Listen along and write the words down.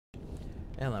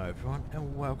Hello everyone,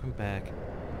 and welcome back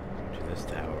to this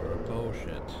tower of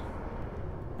bullshit.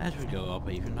 As we go up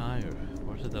even higher,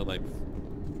 what is there, like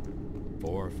 4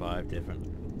 or 5 different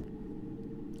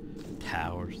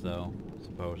towers though,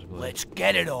 supposedly? Let's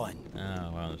get it on!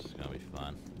 Oh, well, this is gonna be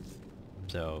fun.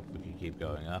 So, we can keep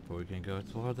going up, or we can go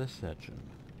explore this section.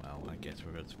 Well, I guess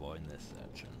we're exploring this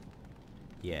section.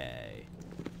 Yay.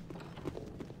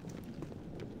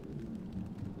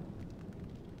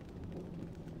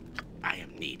 I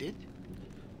am needed.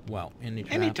 Well, any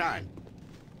traps? Anytime.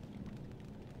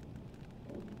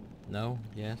 No?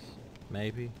 Yes?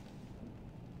 Maybe?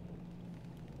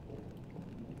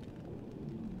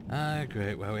 Ah,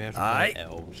 great. Well, we have to fight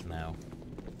elves now.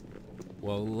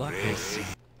 Well, luckily...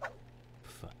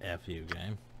 F you,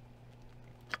 game.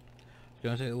 I was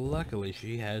gonna say, luckily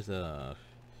she has a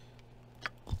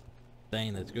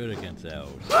thing that's good against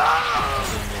elves.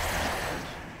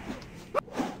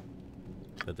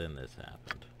 But then this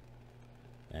happened.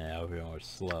 And everyone was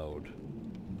slowed.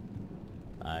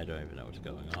 I don't even know what's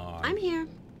going on. I'm here.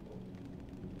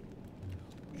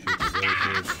 Shoot the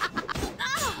wizard.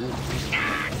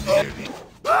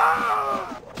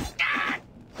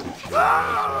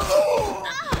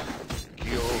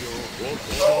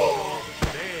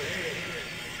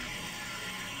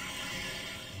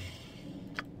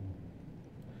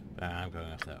 I'm going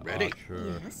after that. Ready?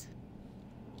 Sure. Yes.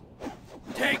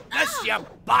 Take this, you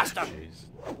bastard! Jeez.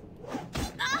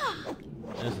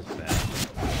 This is bad.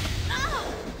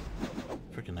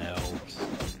 Freaking elves.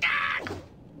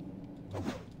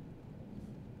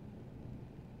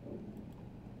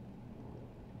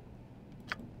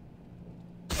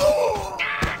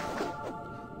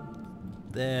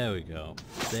 There we go.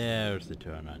 There's the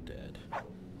turn undead.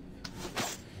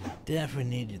 Definitely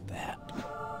needed that.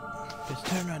 Because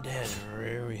turn undead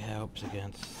really helps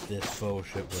against this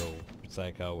bullshit rule. It's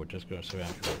like, oh, we're just going to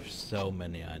surround you with so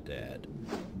many undead.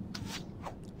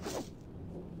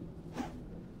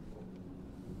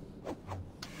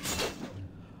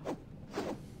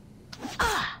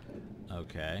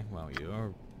 Okay, well,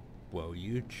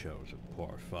 you chose a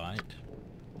poor fight.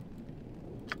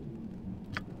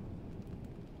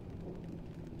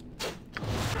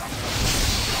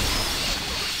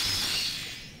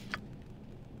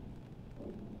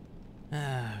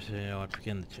 So you know what,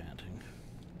 begin the chanting.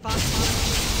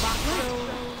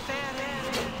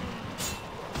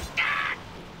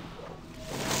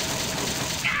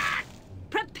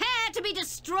 Prepare to be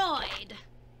destroyed!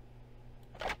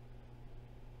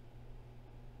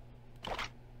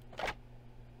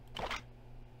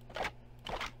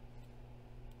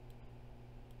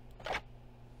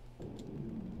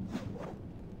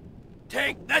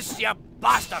 Take this, you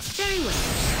bastard! Very well.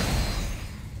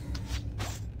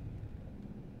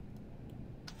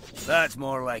 That's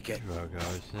more like it. Rogo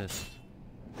assist.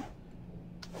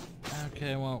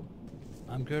 Okay, well,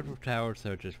 I'm good with towers,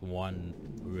 so just one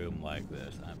room like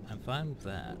this. I'm fine with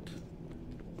that.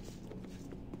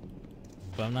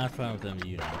 But I'm not fine with them,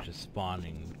 you know, just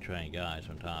spawning trained guys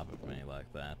on top of me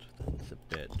like that. That's a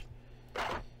bit...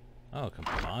 Oh,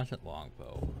 composite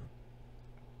longbow.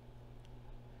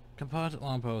 Composite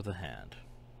longbow with a hand.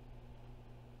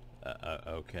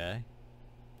 Okay.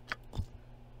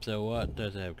 So what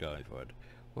does it have going for it?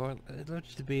 Well, it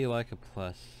looks to be like a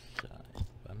plus side.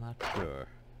 I'm not sure.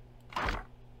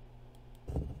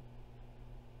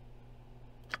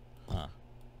 Huh.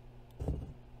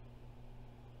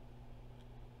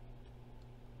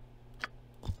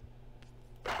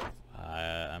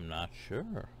 I'm not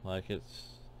sure. Like it's...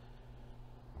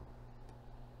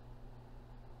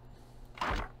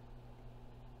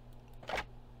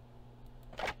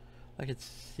 Like it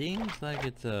seems like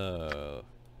it's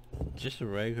just a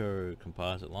regular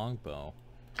composite longbow,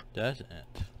 doesn't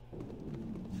it?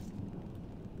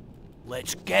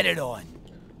 Let's get it on!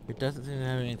 It doesn't seem to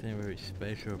have anything very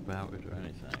special about it or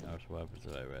anything. Oh, so what happens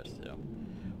if I rest still?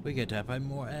 We get to find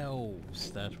more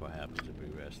elves. That's what happens if we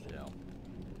rest still.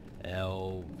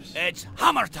 Elves. It's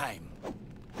hammer time!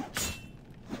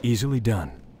 Easily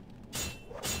done.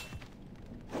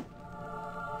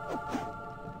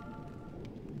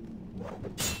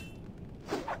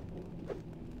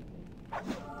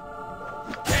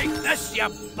 Take this, you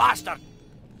bastard!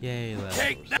 Yay, levels.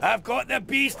 Take that! I've got the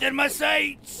beast in my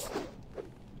sights!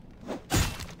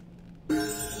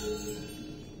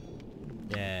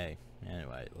 Yay.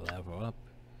 Anyway, level up.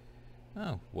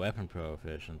 Oh, weapon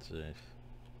proficiency.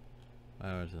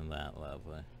 Why wasn't that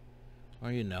lovely?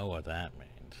 Well, you know what that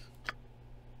means.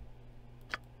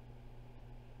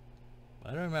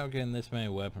 I don't remember getting this many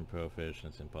weapon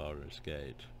proficiencies in Baldur's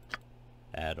Gate.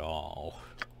 At all.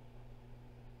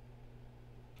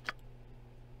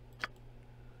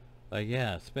 Like,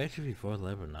 yeah, especially before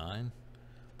level 9.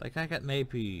 Like, I got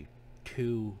maybe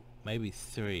 2, maybe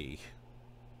 3.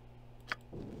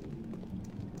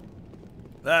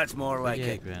 That's more like yeah,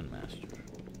 it. Grandmaster.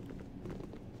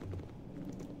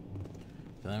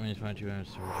 So that means my 2 hours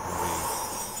sword will be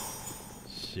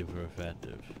super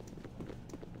effective.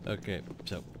 Okay,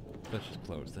 so let's just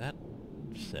close that,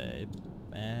 save,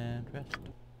 and rest.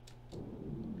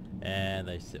 And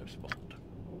they still spawned.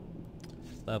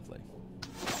 Lovely.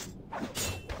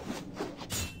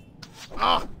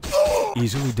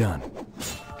 Easily done.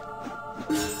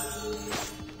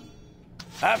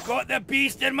 I've got the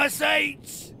beast in my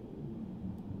sights!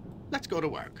 Let's go to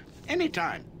work.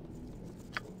 Anytime.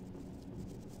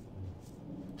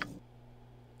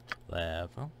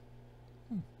 Level.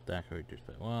 That could reduce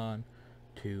by 1,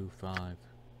 2, 5.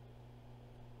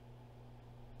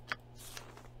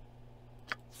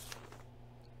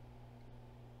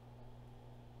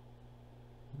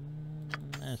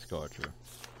 And Scorcher.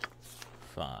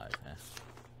 5.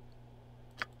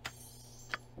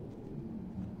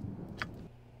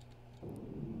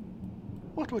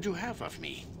 What would you have of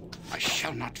me? I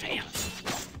shall not fail.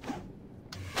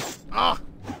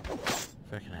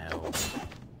 Freaking hell.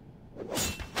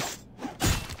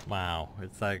 Wow,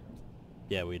 it's like,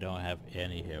 yeah, we don't have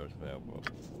any heroes available.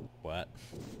 What?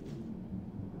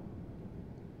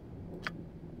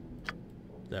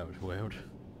 That was weird.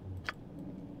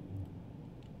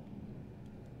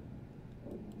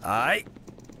 Aye.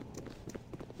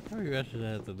 How are you rested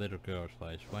at the little girl's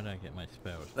place? Why don't I get my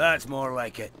spells? That's more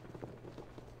like it.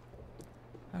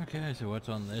 Okay, so what's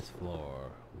on this floor?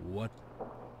 What?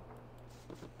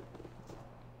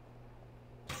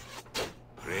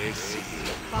 Okay, this is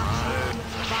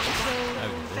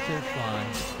fine.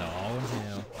 It's all in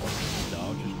here. It's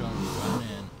all just gonna run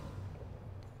in.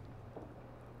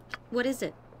 What is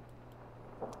it?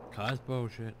 Cause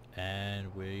bullshit,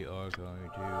 and we are going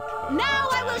to Now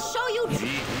I will show you.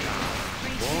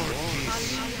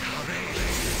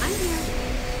 I'm here.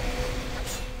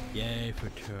 Yay for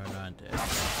turn on dead.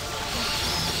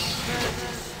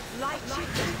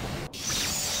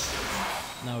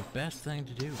 Now, best thing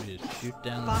to do is shoot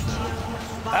down the sun.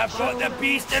 I've got the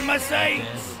beast in my Then we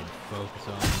sights! can focus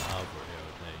on other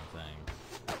irritating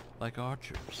things, like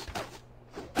archers.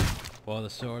 While the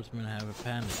swordsmen have a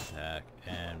panic attack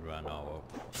and run all over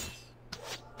the place.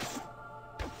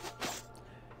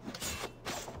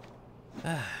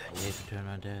 Yay for turn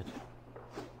on dead.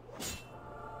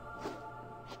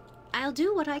 I'll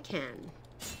do what I can.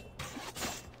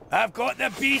 I've got the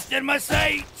beast in my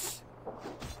sights!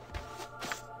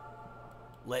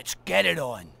 Let's get it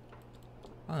on.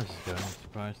 Well, this is going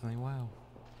surprisingly well.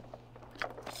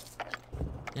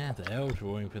 Yeah, the elves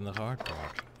were winning from the hard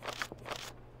part.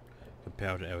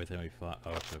 Compared to everything we fought,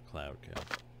 also cloud kill.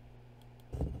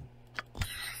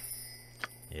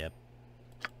 Yep.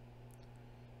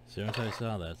 As soon as I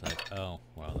saw that, it's like, oh,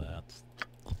 well, that's...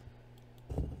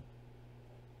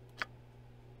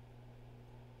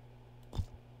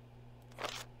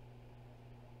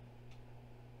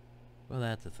 Well,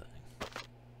 that's a thing.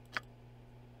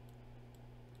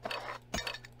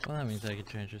 Well, that means I can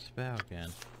change the spell again.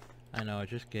 I know, I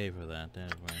just gave her that,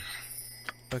 didn't we?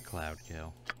 But cloud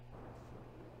kill.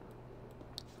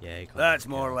 Yay, cloud That's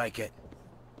kill. more like it.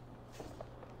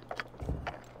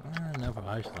 Enough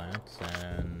ice lance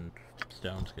and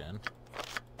stone skin.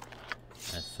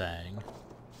 A thing.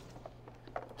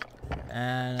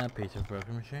 And a piece of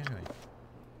broken machinery.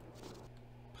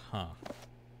 Huh.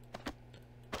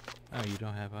 Oh, you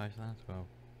don't have ice lance? Well,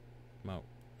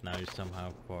 now you're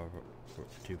somehow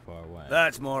too far away.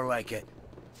 That's more like it.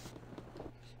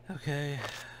 Okay.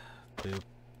 Boop.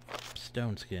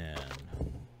 Stone skin.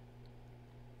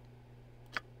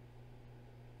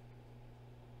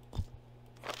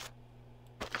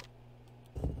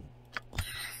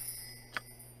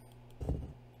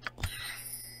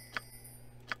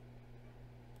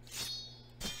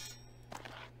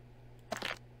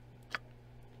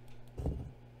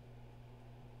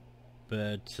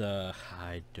 But,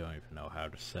 I don't even know how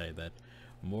to say that.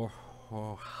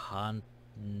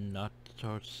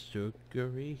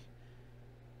 Morhohanatotsuguri?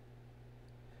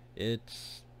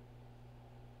 It's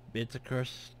a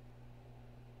curse.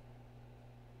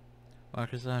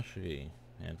 Wakazashi.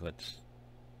 And let's...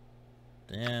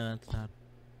 Yeah, that's not...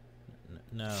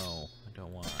 No, I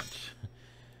don't want.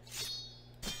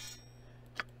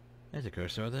 There's a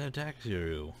cursor that attacks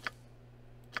you.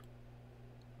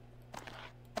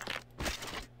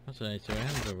 So I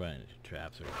haven't been running into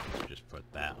traps, or we should just put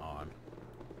that on.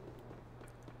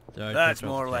 So I That's took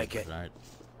off more the like tables, it. right?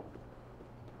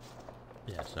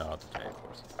 Yeah, so all the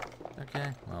tables. Okay,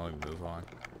 well we move on.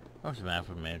 What's a map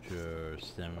of miniature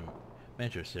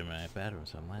cinematic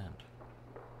bathrooms on land?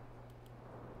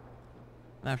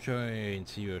 Map showing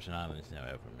seawords and islands never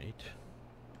ever meet.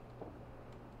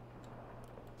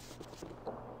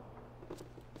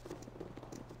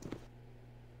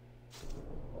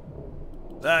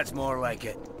 That's more like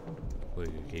it. We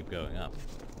could keep going up.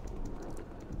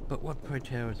 But what pray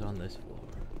tell is on this floor?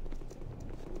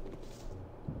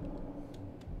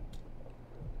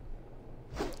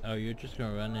 Oh, you're just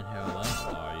gonna run in here alone,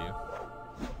 are you?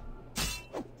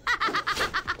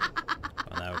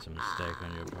 Well, that was a mistake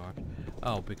on your part.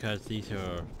 Oh, because these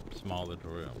are small little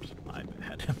rooms. My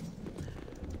bad.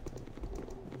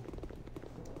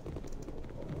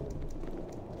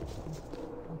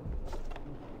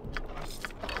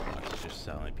 I should just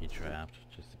suddenly be trapped,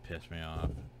 just to piss me off.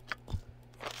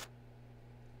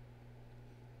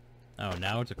 Oh,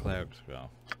 now it's a cleric's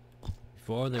scroll.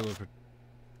 Before they were...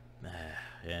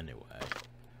 anyway.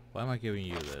 Why am I giving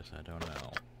you this? I don't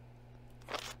know.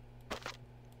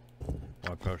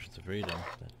 More approaches to freedom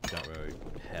that don't really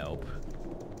help.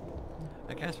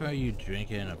 I guess maybe you drink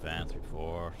it in advance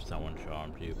before someone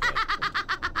charms you, but...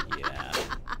 yeah.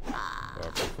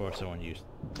 Or before someone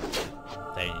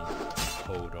they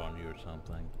hold on you or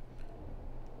something.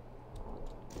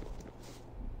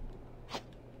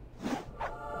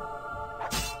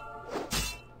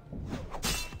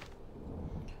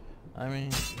 I mean,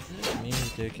 it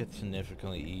means it gets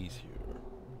significantly easier.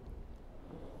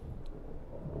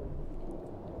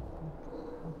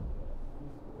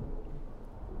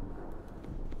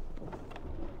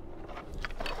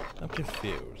 I'm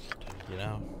confused, you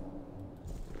know?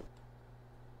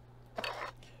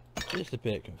 Just a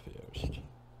bit confused.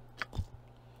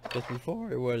 Because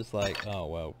before it was like, oh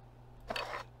well,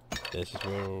 this is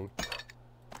where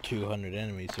 200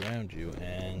 enemies surround you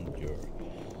and your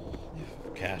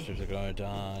casters are gonna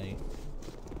die.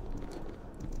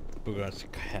 We're gonna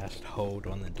cast hold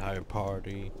on the entire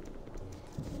party.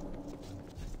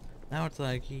 Now it's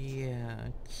like, yeah,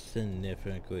 it's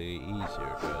significantly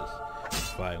easier because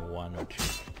fighting one or two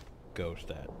ghosts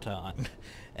at a time,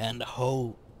 and the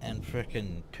whole and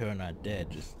frickin' turn undead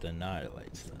just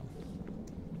annihilates them.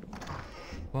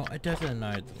 Well, it doesn't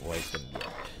annihilate them yet.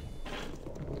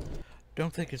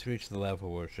 Don't think it's reached the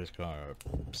level where it's just gonna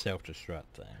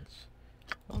self-destruct things.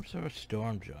 Also a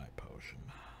storm giant potion.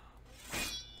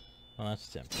 Well, that's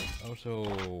simple. Also,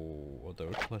 well,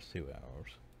 those plus 2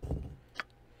 arrows.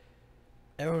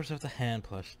 Arrows of the hand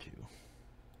plus 2.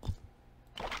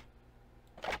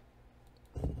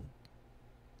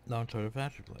 Long sword of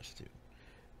Adventure plus 2.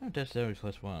 Oh, Death Damage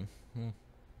plus 1.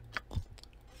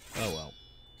 Oh well.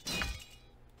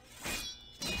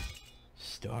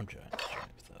 Storm giant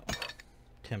strength though.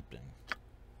 Tempting.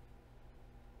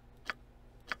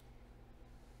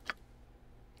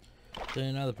 So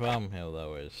another problem here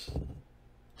though is,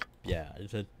 yeah,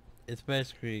 it's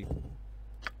basically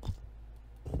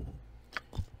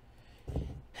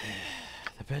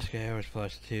the basic arrows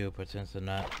plus 2, but since they're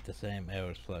not the same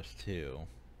arrows plus 2,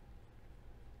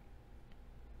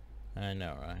 I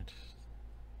know, right?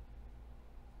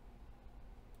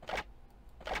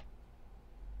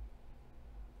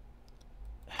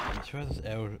 I swear this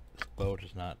arrow bow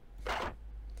does not.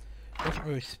 Doesn't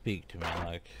really speak to me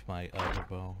like my other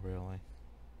bow, really.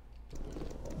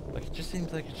 Like, it just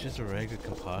seems like it's just a regular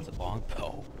composite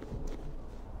longbow.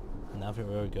 Not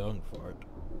really going for it.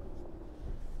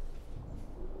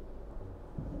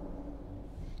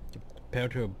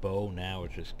 Compared to a bow now,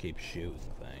 it just keeps shooting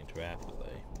things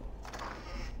rapidly.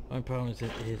 Only problem is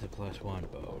it is a plus 1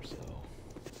 bow, so...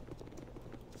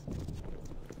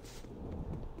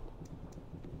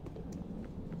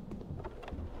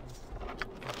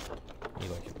 you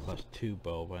like a plus 2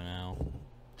 bow by now.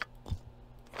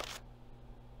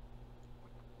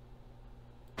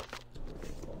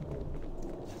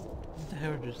 What the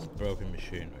hell is just broken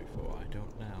machinery for? I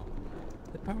don't know.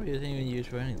 It probably isn't even used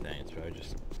for anything. It's probably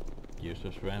just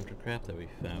useless random crap that we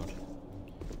found.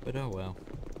 But oh well.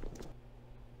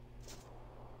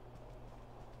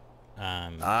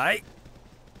 Aye.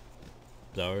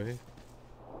 Sorry.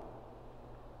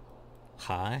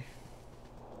 Hi.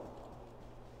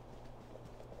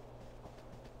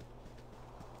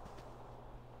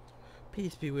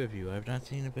 Peace be with you. I have not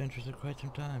seen adventures in quite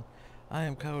some time. I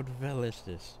am called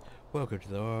Velistus. Welcome to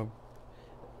the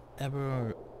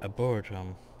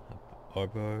Arboretum.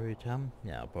 Arboretum?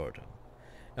 Yeah, Arboretum.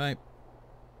 Anyway,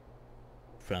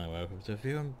 friendly welcome to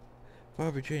you for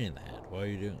opportunity land. What are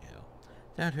you doing here?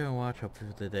 Down here and watch, hopefully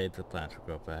for the day the plants will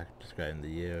grow back, describing the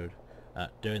years,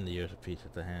 during the years of peace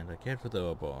at the hand. I cared for the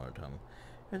Arboretum.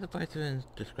 Here's a place of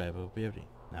indescribable beauty.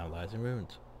 Now lies in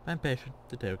ruins. I'm patient.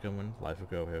 The day will come when life will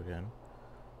grow here again.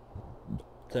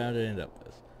 So how did it end up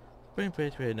this? Spring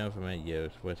place we had known for many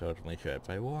years was ultimately shattered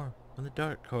by war. When the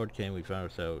dark horde came, we found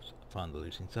ourselves upon the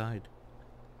losing side.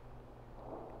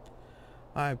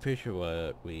 I appreciate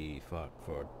what we fought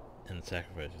for and the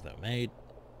sacrifices that were made.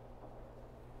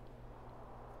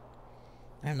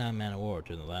 I am not a man of war.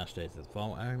 During the last days of the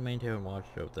fall, I remained here and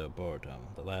watched over the Arboretum,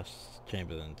 the last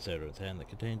chamber in Cedric's hand that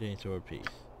contained any sort of peace.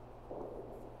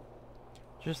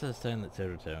 Just as time that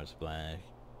Cedric's hand was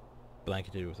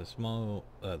blanketed with a small,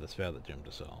 the spell that doomed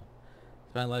us all.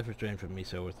 As my life was drained from me,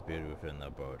 so was the beauty within the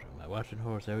Arboretum. I watched in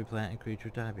horror every plant and creature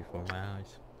die before my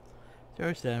eyes. So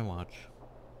I stand and watch.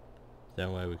 Is there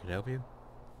a way we could help you?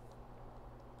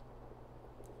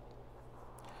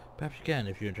 Perhaps you can,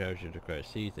 if you're in charge of the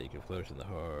Christ seeds that you can flourish in the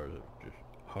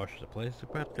harshest of places, or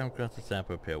perhaps come across a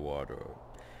sample of pure water, or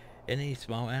any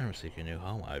small animal seeking a new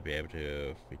home. I'd be able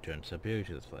to return some beauty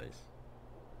to this place.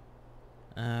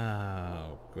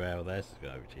 Oh, well, that's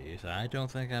gonna be tedious. I don't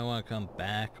think I want to come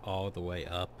back all the way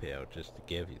uphill just to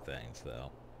give you things,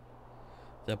 though.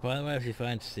 So, by the way, if you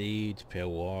find seeds, pure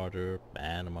water,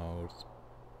 animals,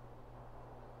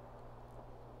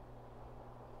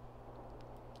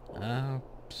 I'll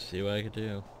see what I can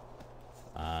do.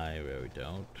 I really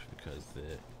don't, because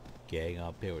the getting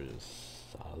up here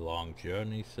is a long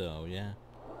journey, so yeah.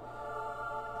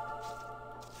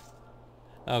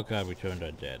 Oh god, we turned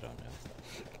undead on him.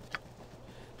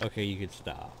 Okay, you can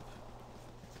stop.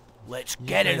 Let's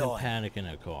get it on. Panic in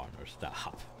a corner.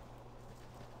 Stop.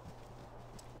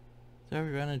 So we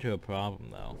run into a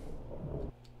problem, though.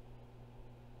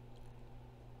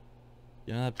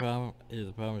 You know, the problem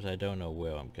is I don't know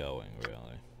where I'm going,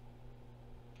 really.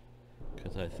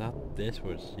 Because I thought this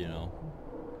was, you know,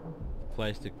 the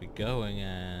place to be going,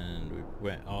 and we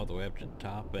went all the way up to the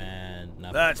top, and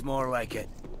nothing. That's more like it.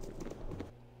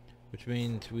 Which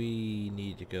means we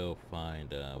need to go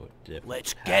find a different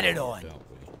Let's tower, get it on. don't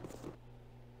we?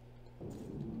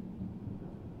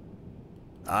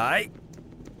 Aye.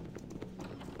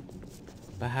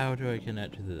 But how do I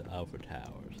connect to the other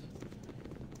towers?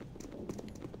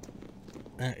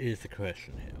 That is the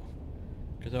question here.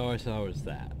 Because all I saw was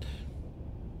that.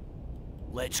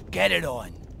 Let's get it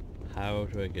on. How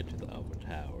do I get to the other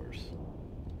towers?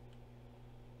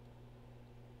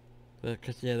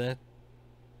 Because, yeah, that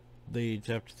leads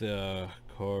up to the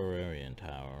Corarian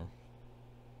Tower.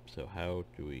 So how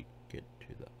do we get to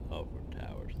the other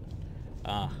towers then?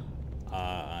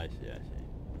 I see.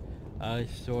 I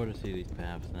sort of see these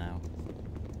paths now.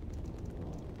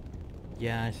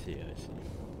 Yeah, I see. It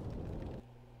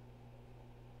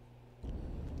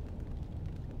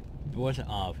wasn't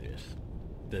obvious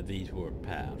that these were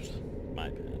paths. My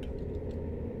bad.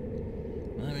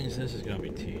 Well, that means this is gonna be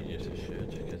tedious as shit,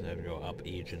 because I have to go up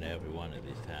each and every one of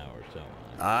these towers, don't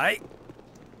I? Aye.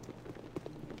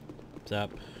 What's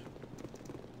up?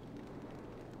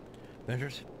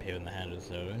 Adventures, appear in the hand of the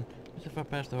Southern. As if I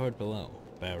passed the horde below.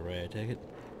 Battle Ray, I take it.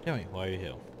 Tell me, why are you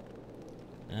here?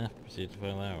 Proceed to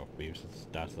find the hour. Beavis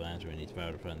starts the answer and needs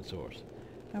power to find the source.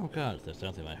 Oh gods, that's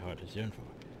something my heart has yearned for.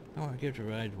 I want to give it a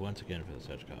ride once again for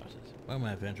such causes. Well,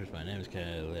 my adventures, my name is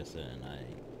Calissa, and I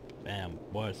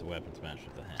was the weapons master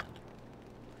of the hand.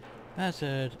 That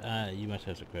said, you must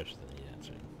have some questions that need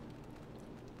answering.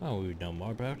 Well, we would know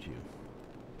more about you.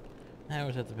 I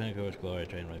was at the pinnacle of glory, I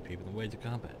trained my people in the ways of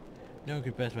combat. No one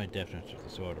could best my deftness with the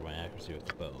sword or my accuracy with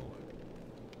the bow.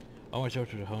 All my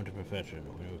soldiers were honed to perfection.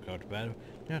 When we were called to battle,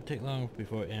 it did not take long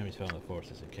before enemies found the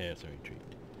forces in chaos and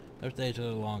retreat. Those days are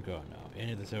long gone now.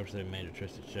 Any of the soldiers that made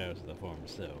twisted shadows of the form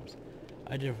themselves.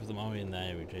 I did for them only in that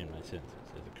I retained my senses.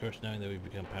 It's a curse knowing that we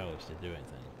become powerless to do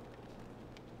anything.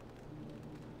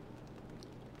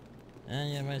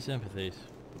 And yeah, my sympathies.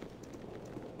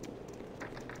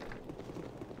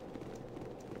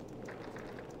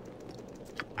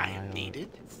 I am needed.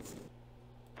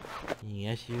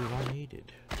 Yes, you are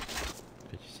needed.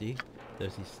 But you see,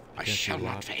 there's these I shall potentially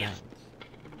not locked fail. diamonds.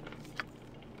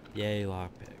 Yay,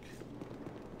 lockpick.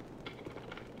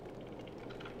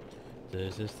 So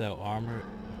is this that armor?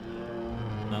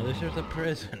 No, this is a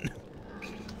prison.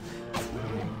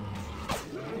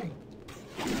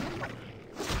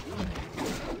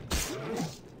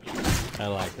 I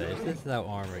like that. Is this that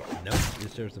armor? Nope,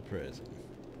 this is the prison.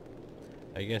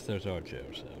 I guess those are jail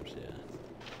cells, yeah.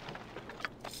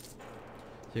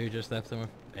 So you just left them with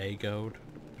a gold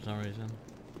for some reason?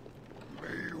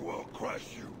 We will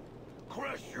crush you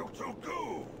to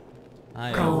goo.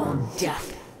 Go on,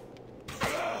 death.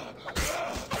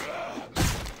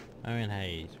 I mean,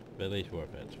 hey, at least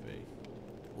worth its fee.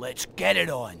 Let's get it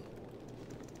on.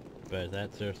 But is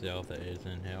that seriously all that is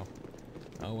in hell?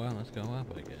 Oh well, let's go up,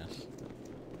 I guess.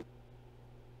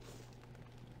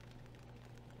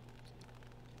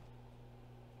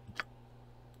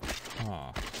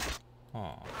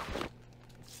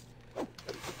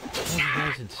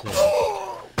 insist.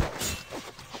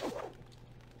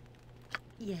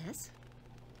 Yes?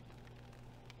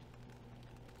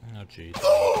 Oh, jeez.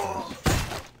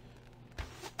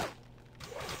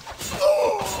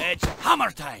 It's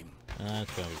hammer time.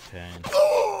 That's gonna be pain.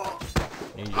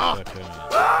 Need to start turning it.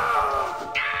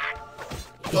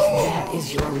 If that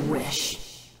is your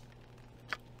wish.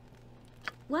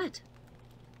 What?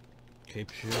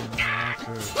 Keep shooting the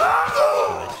archer. So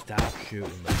they stop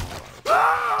shooting the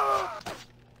heart.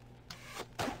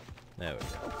 There we go.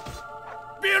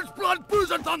 Beard's blood,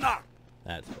 booze and thunder.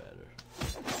 That's better.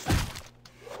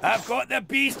 I've got the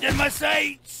beast in my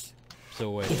sights.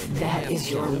 So wait. If that is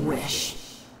your wish.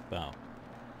 Wow.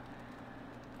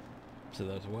 So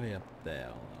that's way up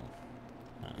there.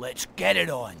 Huh. Let's get it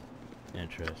on.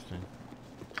 Interesting.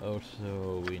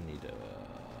 Also, we need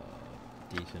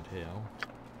a decent hill.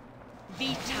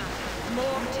 Vita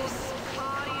Mortis.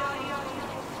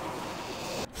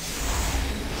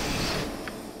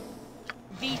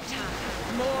 Vita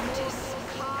Mortis.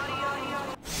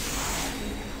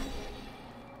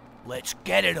 Let's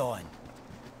get it on.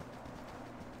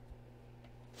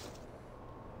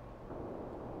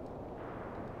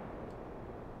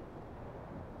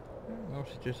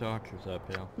 Mostly just archers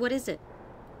uphill. What is it?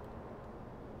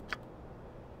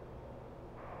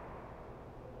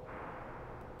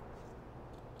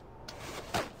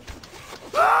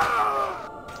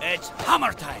 It's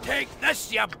hammer time. Take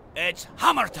this, you. It's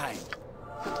hammer time.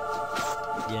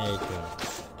 Yay, Joe.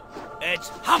 It's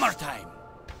hammer time.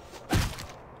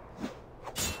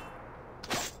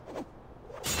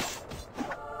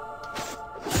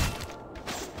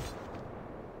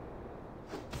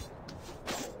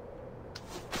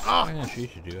 Oh, yeah, she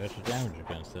should do extra damage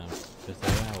against them, because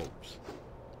they're elves.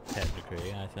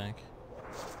 Technically, I think.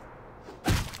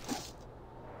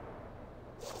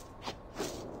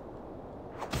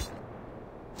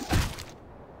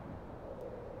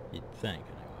 You'd think,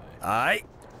 anyway. Aye.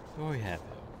 What do we have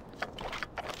here?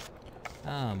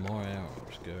 Ah, more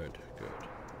arrows. Good, good.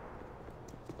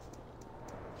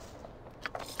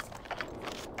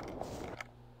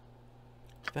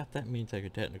 That means I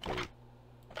could technically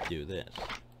do this.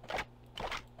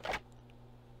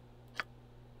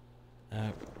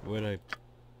 Would I...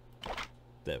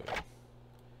 There we go.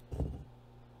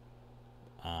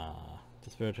 The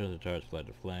spirit turns the charge light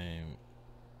to flame.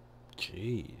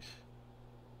 Jeez.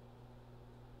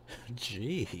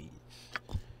 Jeez.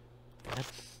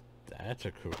 That's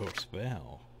a cruel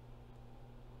spell.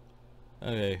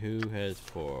 Okay, who has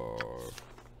 4?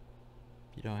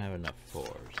 You don't have enough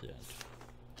 4s yet.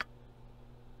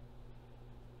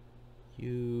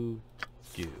 You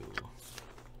do.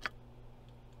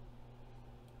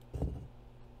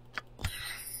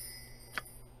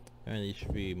 And these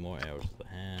should be more arrows to the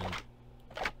hand.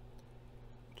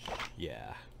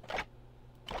 Yeah.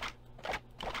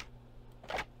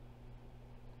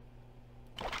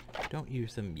 Don't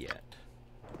use them yet.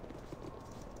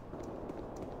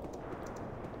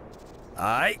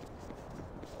 Aye.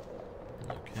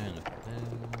 Okay, not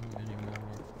there anymore.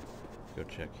 Go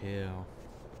check here.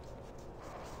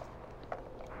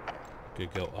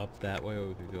 Could go up that way, or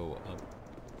we could go up,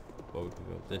 or we could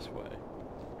go this way.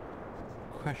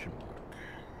 Question mark.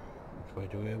 Which way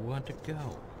do we want to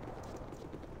go?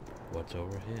 What's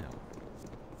over here?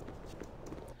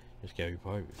 Just Gary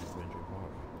Park, Adventure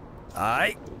Park.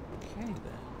 Aye. Okay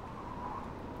then.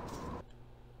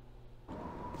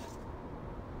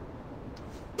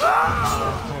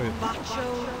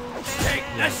 Take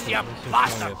this, you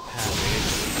bastard.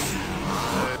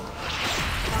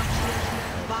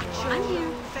 I'm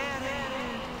here.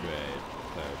 Great.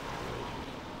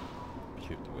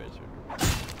 Shoot the wizard.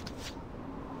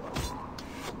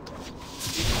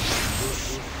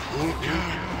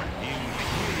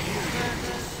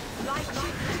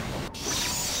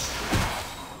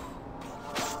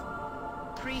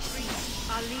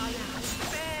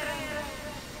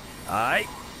 Aye.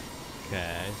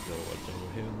 Okay, so what's over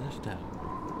here in this tower?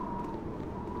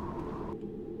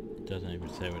 It doesn't even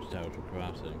say which towers we're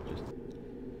crossing, just...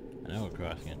 I know we're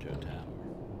crossing into a tower.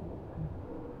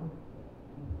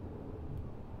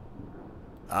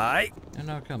 Aye. And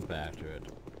I'll come back to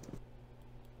it.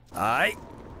 Aye.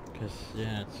 Because,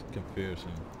 yeah, it's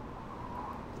confusing.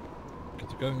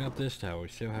 Because going up this tower, we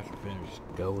still have to finish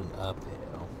going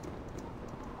uphill.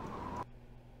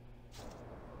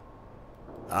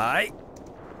 Aye.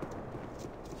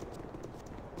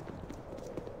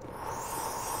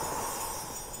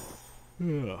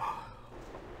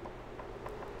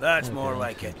 That's Okay, more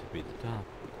like seems it. to be the top.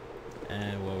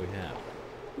 And what we have?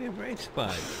 We have raid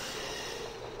spikes.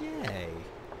 Yay!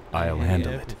 I'll Yay,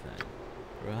 handle it. everything.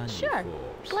 Run, you Sure.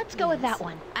 fools. Let's go with that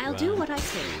one. I'll do what I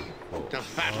can. Fools. The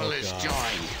battle Oh, is God.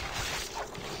 joined.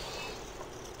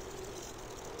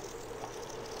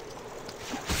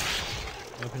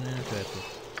 Open and effective.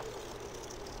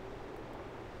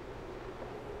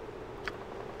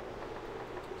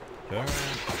 Turn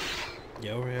around.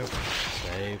 Get over here.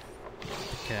 Save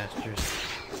the casters.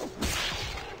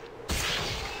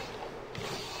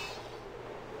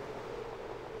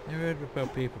 I read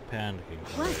about people panicking.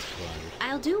 What?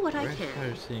 I'll do what I Red can.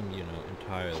 fires seem, you know,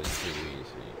 entirely too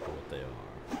easy for what they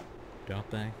are. Don't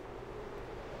they?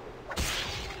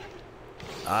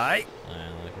 Aye.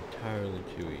 Like entirely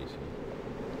too easy.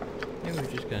 Maybe we're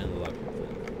just getting lucky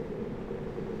with it.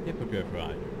 Hippogriff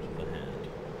Rider to the hand.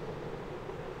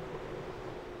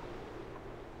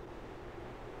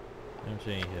 I don't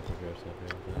see any hippogriffs up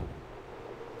here with that.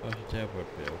 Oh, it's a teleport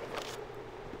field.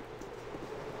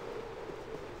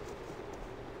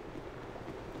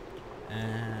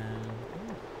 And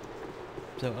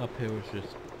so up here was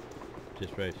just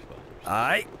race fighters.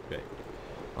 Aye. Great.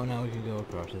 Oh, now we can go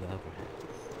across to the upper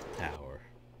tower.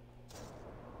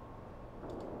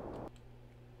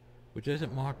 Which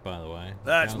isn't marked, by the way.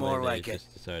 That's Apparently more they like it.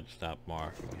 just decided to stop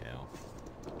marking hell.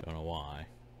 Don't know why.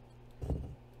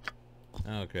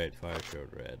 Oh, great. Fire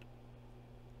showed red.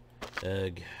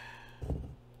 Ugh.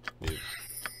 Oops.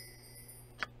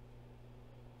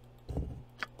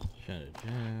 Shut it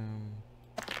down.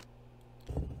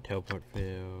 Teleport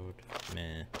field.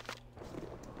 Meh.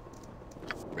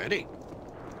 Ready?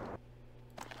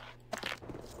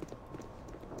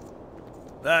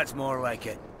 That's more like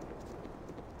it.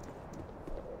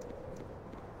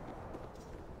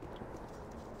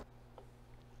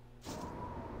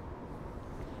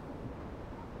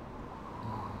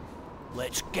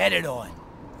 Let's get it on.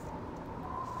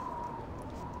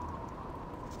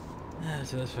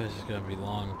 So this place is gonna be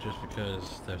long just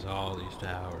because there's all these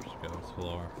towers to go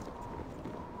explore.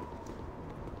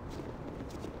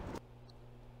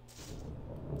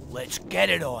 Let's get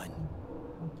it on.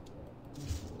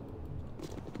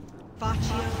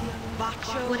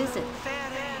 What is it?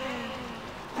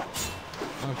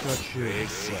 I'll shut you.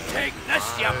 Take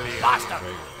this, you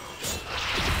bastard!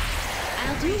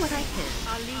 I'll do what I can.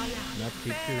 Not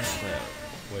keep shooting cloud.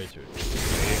 Wizard.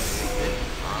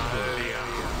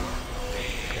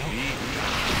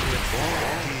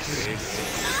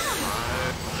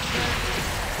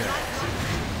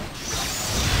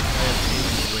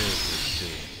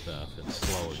 Stuff and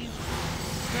slow it down.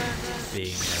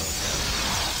 Being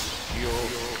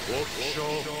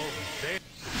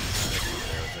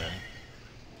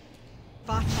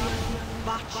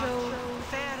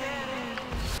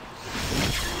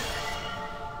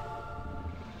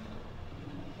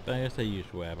But I guess I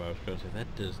used web. I was going to say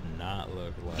that does not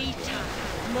look like web.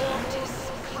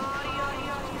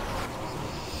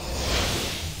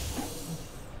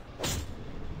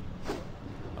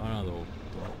 Oh no,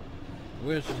 the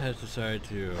wizard has decided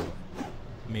to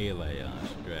melee us.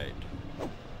 Great.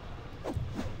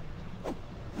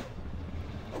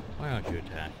 Why aren't you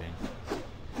attacking?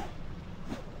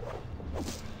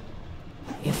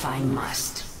 If I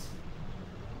must.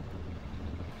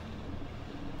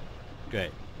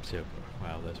 Great. Super.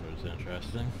 Wow, this was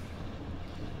interesting.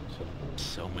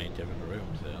 So many different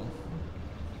rooms though.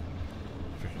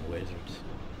 Freaking wizards.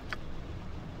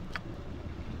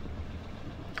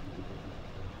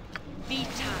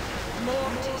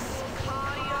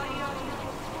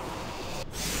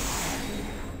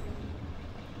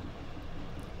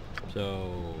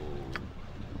 So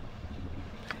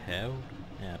held?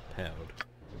 Yeah, held.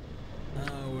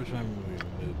 Which one would we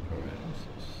remove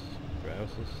paralysis?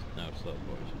 Paralysis? No, slow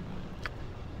poison.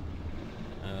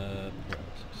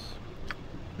 Paralysis.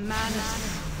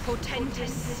 Manus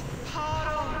potentis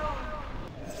paro.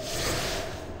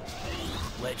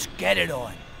 Let's get it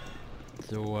on.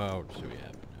 So what do we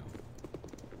have now?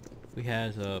 We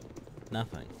has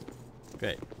nothing.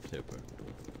 Great, super.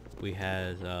 We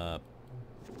has ooh,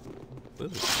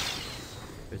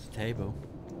 there's a table.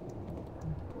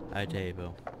 High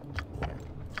table.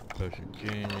 Potion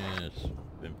genius.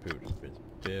 Improved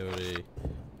invisibility.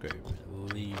 Great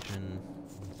legion.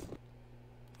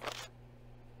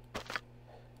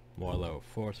 More level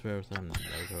 4 spells than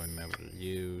those I remember to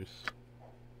use.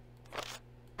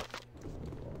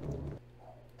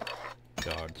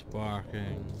 Guard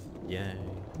sparking. Yay.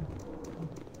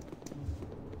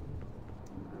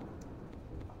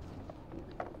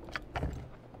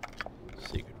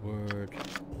 Secret word.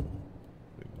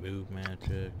 Remove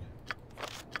magic.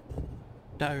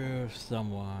 Diary of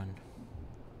someone.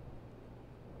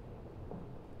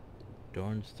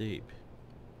 Dorn Steep.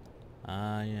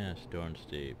 Ah yes, Dorn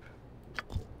Steep.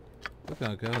 We're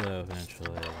gonna go though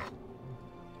eventually.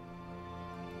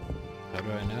 How do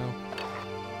I know?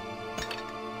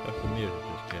 That's the music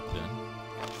just kept in.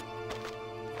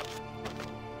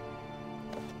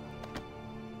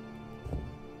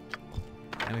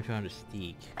 And we found a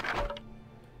stick.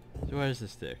 So what is the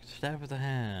stick? Staff of the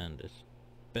hand. It's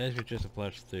basically just a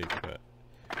 +3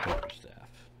 quarter staff.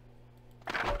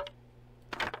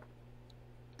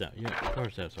 No, yeah,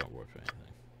 quarter staffs aren't worth anything.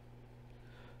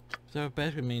 So it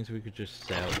basically means we could just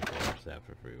sell the quarter staff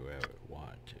for free wherever we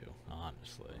wanted to,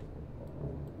 honestly.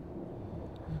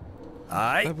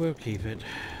 Aye. But we'll keep it.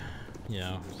 You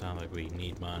know, it's not like we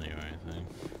need money or anything.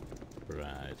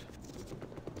 Right.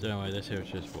 So anyway, this here is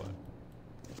just what?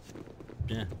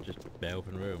 Yeah, just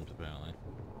open rooms apparently.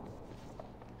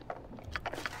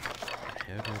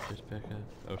 How do I just pick up?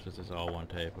 Oh, since it's all one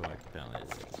table, like apparently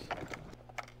it is.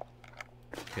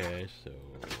 Okay, so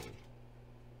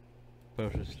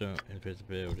potion stone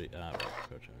invisibility. Ah, right,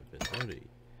 potion invisibility.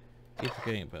 Keep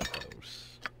forgetting about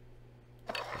those.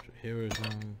 Potion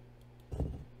heroism.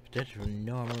 Protection from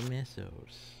normal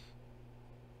missiles.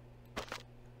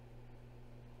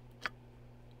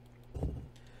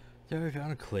 So we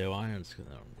found a clear iron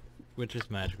stone, which is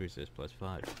magic resist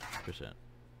 +5%.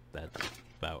 That's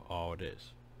about all it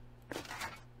is.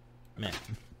 Man.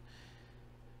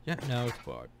 Yeah, no, it's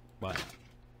barred. Why not?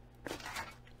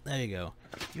 There you go.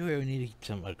 You really need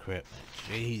some equipment.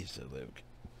 Jeez, Luke.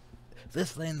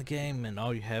 This late in the game and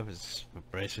all you have is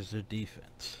braces of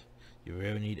defense. You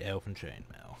really need elfin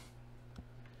chainmail.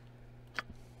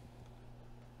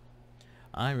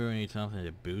 I really need something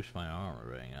to boost my armor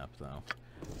rating up though.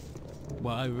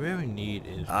 What I really need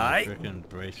is my frickin'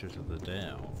 bracers of the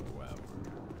Dale, or whatever.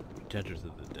 Protectors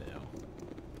of the Dale.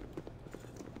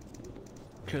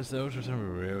 Because those are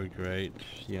some really great,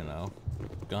 you know,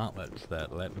 gauntlets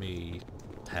that let me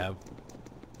have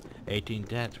 18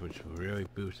 dex, which really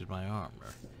boosted my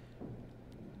armor.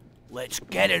 Let's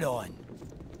get it on.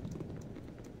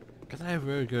 Because I have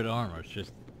really good armor, it's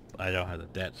just I don't have the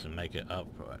dex to make it up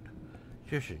for it.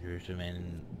 Shush, man,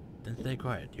 and then stay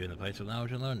quiet. You're in the place of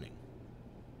knowledge and learning.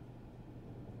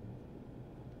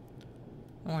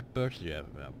 What birds do you have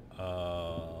about?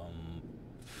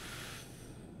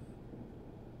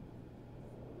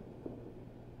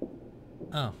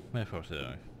 Oh, Mayflower City.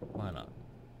 Why not?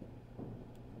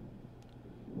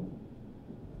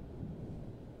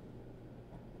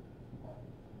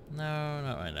 No,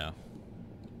 not right now.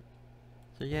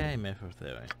 So yay, Mayflower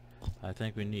Theory. I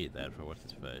think we need that for what's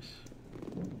his face.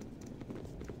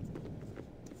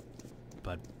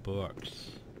 But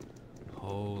books.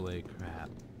 Holy crap,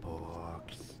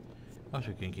 books. Also,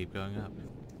 we can keep going up.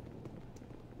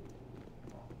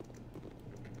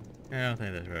 I don't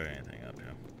think there's really anything up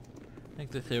here. I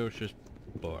think this here was just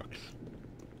books.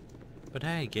 But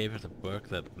hey, he gave us a book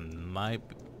that might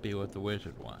be what the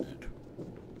wizard wanted.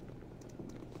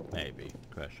 Maybe.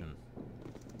 Question.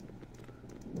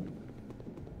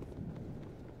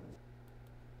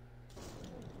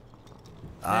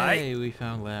 Hey, we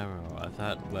found Laro. I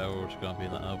thought Laro was gonna be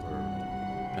in the upper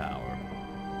tower.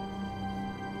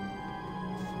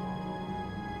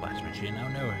 Blast machine, I'll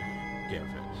never get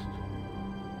fixed.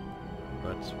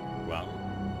 But, well,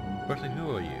 firstly,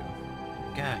 who are you?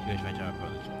 God, you guys my tower for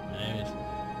this. My name is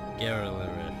Garrett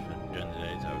Lariff, and during the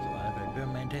days I was alive, I've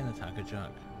been maintaining the Tonka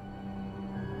junk.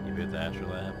 You built the Astro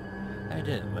Lab? I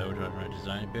did. Laro taught me to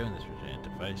design and build this machine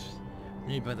interface.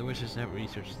 Needed by the wishes that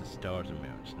research the stars and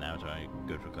moons. Now it's only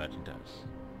good for collecting dust.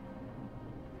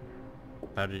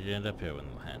 How did you end up here when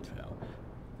the hand fell?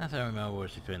 Last I remember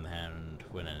was you found the hand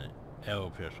when an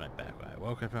arrow pierced my back. When I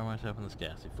woke, I found myself in this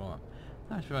ghastly form.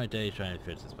 I spent my days trying to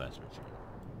fix this plasma machine.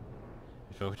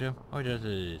 You spoke to him? All he does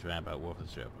is rant about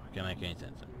worthless trouble. Can't make any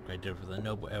sense of him. Great difference for the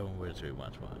noble elven wizard he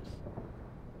once was.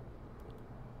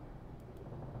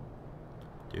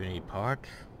 Do you need parts?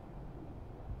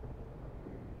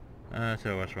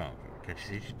 So what's wrong with her? Can't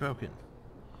you see she's broken?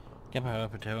 Get her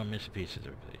up and tell her missing pieces,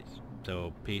 please.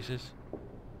 So, pieces?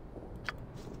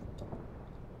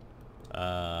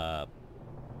 Let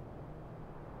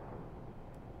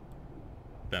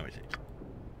me see.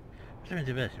 Something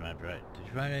to best, you might be right. Did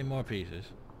you find any more pieces?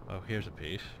 Oh, here's a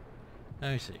piece.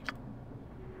 Let me see.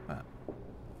 Wow.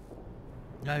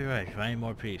 No, you're right. If you find any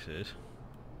more pieces.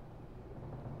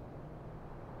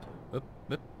 Whoop,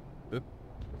 whoop, whoop.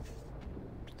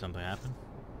 Did something happen?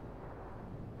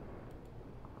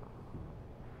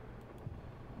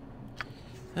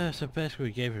 So basically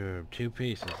we gave her 2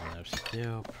 pieces and there's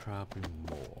still probably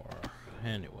more.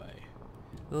 Anyway.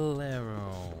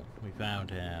 Laro, we found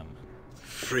him.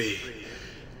 Free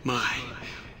my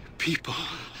people.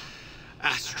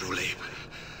 Astrolabe.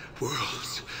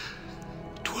 Whirls.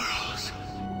 Twirls.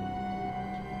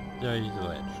 Oh, he's a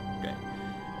witch. Okay.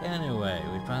 Anyway,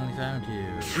 we finally found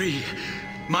you. Free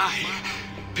my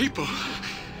people.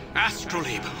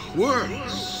 Astrolabe.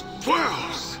 Worlds.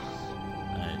 Twirls.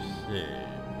 I see.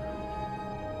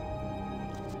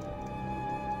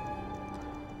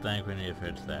 Think we need to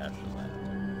fix that.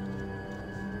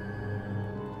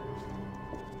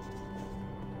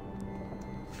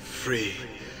 Free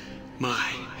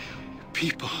my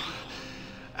people.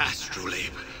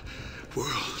 Astrolabe.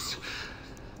 Worlds.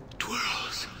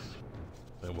 Twirls.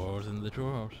 The wars and the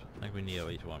drawers. I think we need at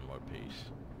least one more piece.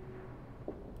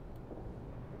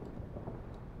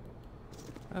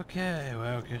 Okay,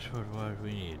 well, guess what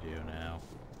we need to do now?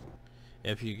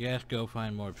 If you guys go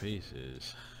find more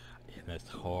pieces in this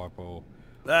horrible,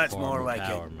 That's horrible more like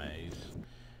tower it. maze,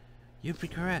 you'd be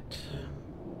correct.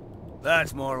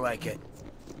 That's more like it.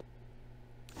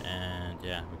 And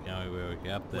yeah, we can only really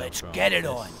get up there. Let's from get it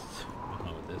this. on. I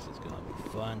know this is gonna be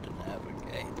fun to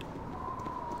navigate.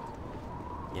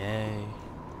 Yay.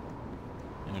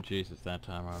 Oh Jesus, that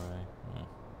time already. Oh.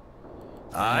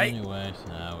 Aye. Anyway,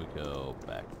 so now we go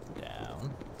back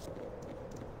down.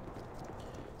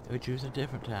 We choose a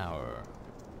different tower.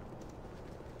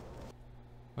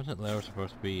 Wasn't Laura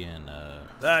supposed to be in,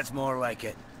 That's more like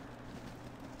it.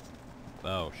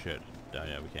 oh shit. Oh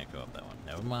yeah, we can't go up that one.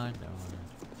 Never mind, never mind.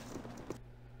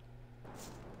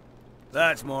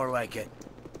 That's more like it.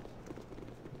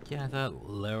 Yeah, I thought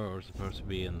Laura was supposed to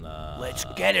be in the... Let's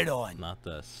get it on. Not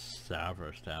the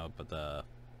Savers Tower, but the...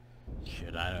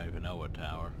 Shit, I don't even know what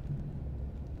tower.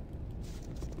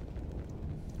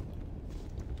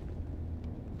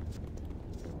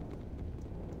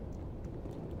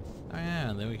 Oh yeah,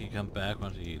 and then we can come back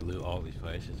once we loot all these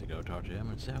places to go talk to him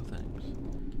and sell things.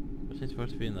 Was he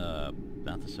supposed to be in the...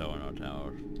 not the Sonar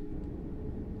Tower?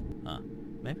 Huh.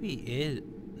 Maybe he is...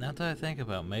 Now that I think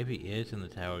about it, maybe he is in the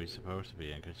tower he's supposed to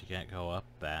be in, because you can't go up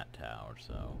that tower,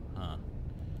 so... Huh.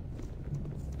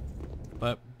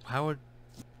 But, how would...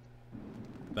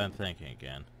 I'm thinking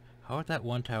again. How would that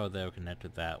one tower there connect to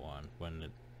that one, when it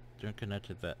didn't connect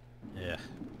to that... Yeah.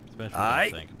 Especially what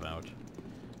I think about.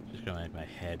 It's just gonna make my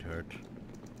head hurt. So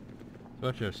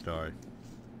what's your story?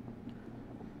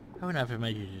 I would not have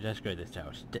made you to desecrate this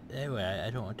tower. Anyway, I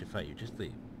don't want to fight you, just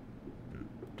leave.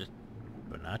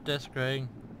 But not desecrating?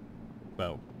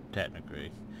 Well,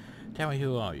 technically. Tell me,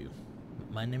 who are you?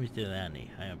 My name is Delaney.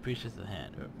 I am a priestess of the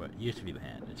hand, or what used to be the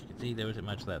hand. As you can see, there isn't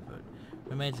much left of it.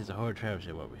 Remains is a horrid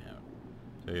travesty of what we have.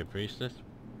 So you're a priestess?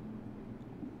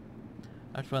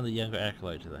 I was one of the younger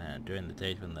acolytes of the hand, during the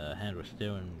days when the hand was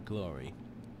still in glory.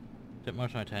 Spent most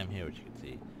of my time here, as you can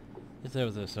see. This there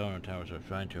was the Sonar Towers of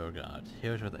shrine to our gods.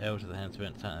 Here is where the elves of the hand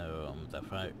spent time,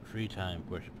 free time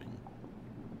worshipping.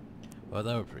 Well,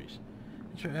 they were priests.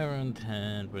 It's your errand,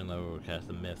 and when Lower cast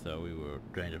the myth, though we were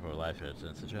drained of our life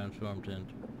essence and transformed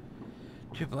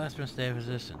into blasphemous state of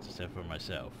resistance, except for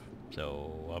myself.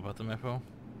 So, what about the Mythro?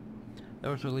 That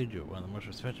was Religio, one of the most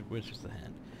respected wizards of the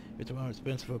hand. It's the one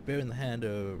responsible for bearing the hand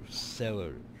of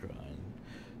Cellar Shrine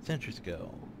centuries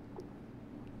ago.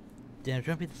 Damn,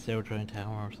 don't be the Cellar Shrine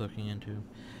tower I was looking into.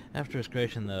 After its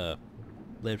creation, the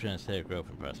lived in a state of growth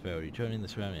and prosperity, turning the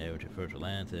surrounding area to fertile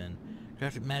lands and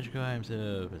crafting magical items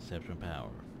of exceptional power.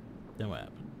 Then what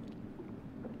happened?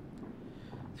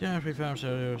 Soon after we found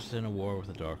ourselves in a war with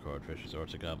the Dark Horde, vicious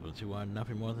hordes of goblins who wanted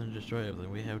nothing more than to destroy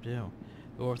everything we have to do.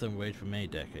 The war with them waged for many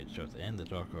decades, towards the end the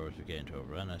Dark Hordes began to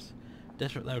overrun us.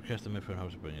 Desperate, they would cast the Mythro in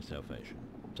hopes of bringing salvation.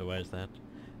 So why is that?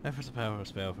 Efforts of power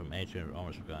spell from ancient,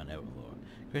 almost forgotten elven lore.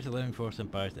 Creates a living force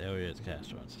that binds the area it's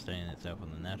cast on, sustaining itself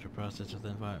on the natural process of the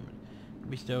environment. It can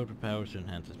be bestowed with powers to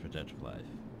enhance its protective life.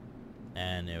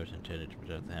 And it was intended to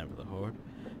protect the hand of the Horde.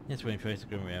 Yes, when we faced the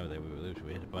grim reality that we were losing,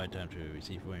 we had to buy time to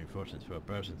receive reinforcements for our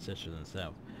brothers and sisters in the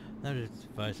south. Now we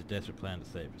devised a desperate plan to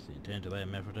save us. The intent to lay a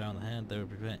Mythro down on the hand that would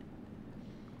prevent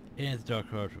any of the Dark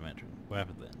Horde from entering. What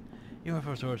happened then? Even if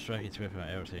our swords striking swift and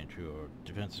arrows hitting true, or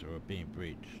defenses were being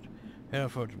breached. We had our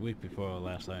forts a week before our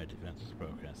last line of defenses was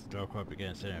broken, as the Dark Horde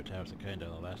began setting our towers and cutting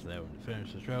down the last of that when the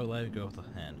defenders was travel alive and go with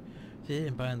the hand. So they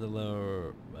didn't bind the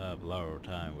lower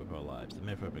time with our lives. The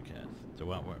Mythro had cast. So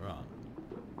what went wrong?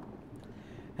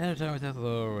 At a time without the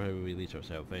lower we released our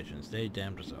salvation, instead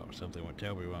damned us all. Something went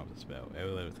terribly wrong with the spell.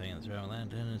 Every living thing in the surrounding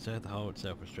land and inside the hall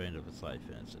itself was drained of its life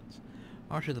innocence.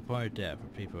 Or to the point of death, where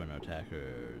people and our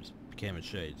attackers became in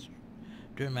shades,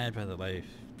 driven mad by the life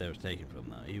that was taken from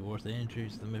them. Even worse, they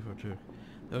introduced the Mythro to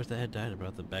those that had died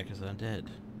about them back as undead.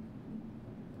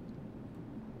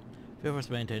 Few of us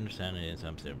maintained their sanity, and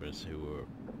some members who were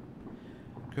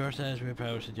cursed as real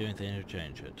powers to do anything to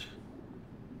change it.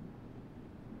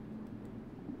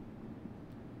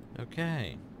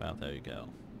 Okay, well, there you go.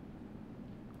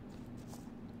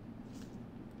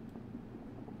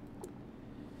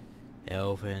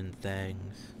 elven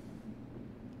things.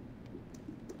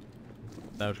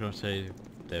 I was gonna say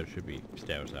there should be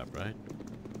stairs up, right?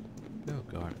 Oh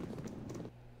god.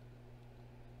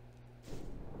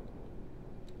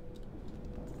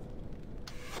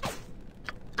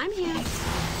 I'm here.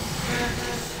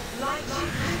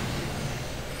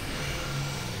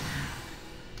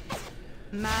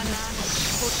 Manus,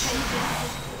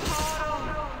 Potentis,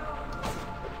 Paro.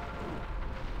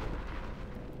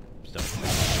 Stop.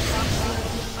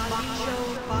 Bacho,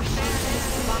 Bacheris,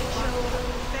 Bacho,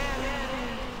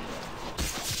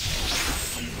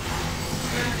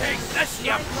 Take this,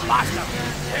 you bastard!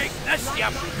 Take this, you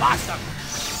bastard!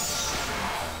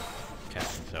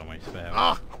 Casting so many spells.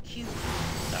 Ah!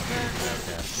 Stop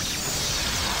casting.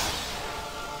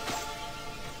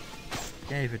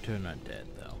 Gave it to an undead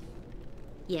though.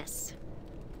 Yes.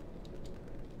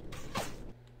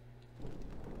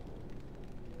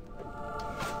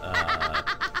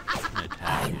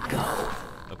 Attack. Go.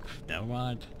 Oh, never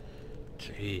mind.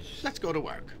 Jeez. Let's go to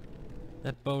work.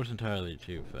 That bow's entirely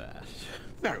too fast.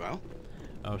 Very well.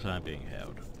 Oh, so I'm being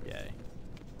held. Yay.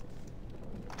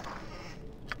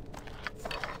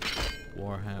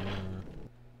 Warhammer.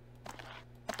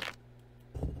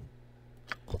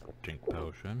 Drink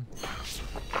potion.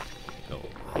 Go.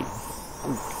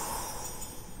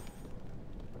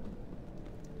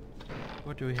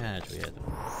 What do we have? We had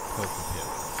potion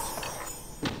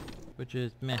pills, which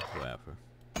is meh, whatever.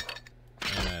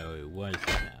 Anyway, what is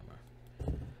the hammer?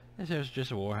 This is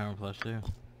just a Warhammer +2.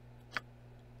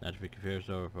 Not to be confused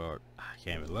over for I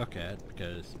can't even look at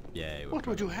because yay. What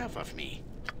would you have of me?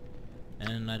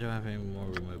 And I don't have any more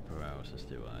remove paralysis,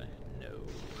 do I? No.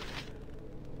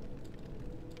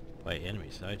 Wait, enemy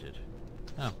sighted.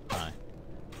 Oh, hi.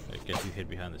 I guess you hid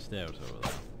behind the stairs over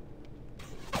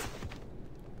there.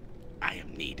 I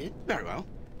am needed. Very well.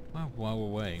 Well, while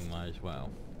we're waiting, might as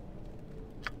well.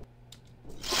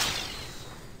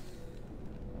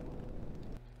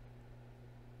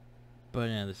 But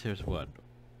yeah, this here's what?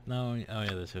 No, oh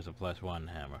yeah, this is a +1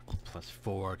 hammer.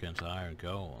 +4 against iron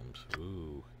golems.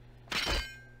 Ooh.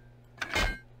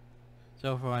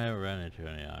 So far I haven't run into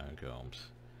any iron golems.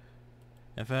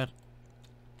 In fact,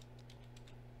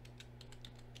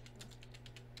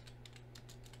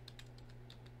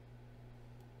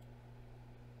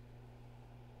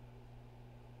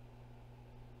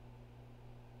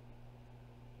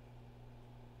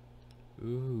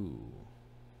 ooh.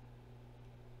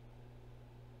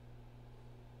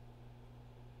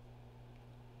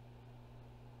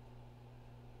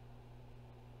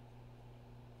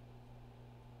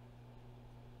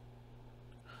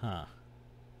 Huh.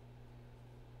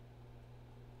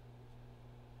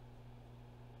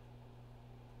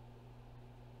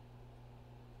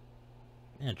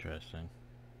 Interesting.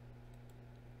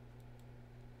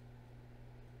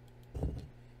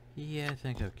 Yeah, I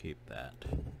think I'll keep that.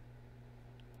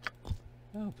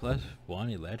 Oh,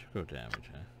 +1 electrical damage,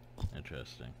 huh?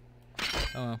 Interesting.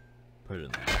 Oh well, put it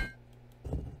in there.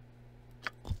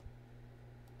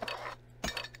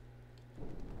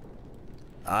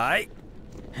 Aye.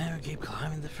 And we keep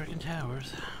climbing the freaking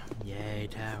towers. Yay,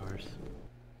 towers.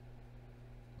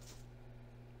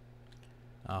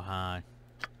 Oh, hi.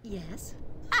 Yes.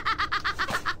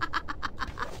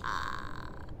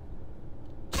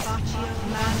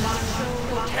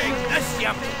 Take this,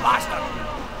 you bastard!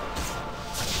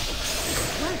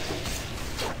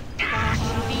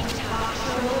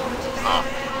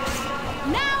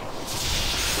 Now!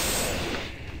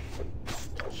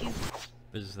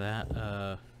 Is that,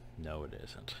 no it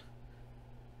isn't.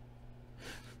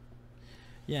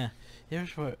 Yeah,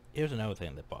 here's another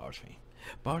thing that bothers me.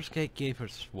 Baldur's Gate gave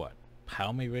us, what,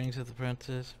 how many rings of the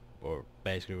princess? Or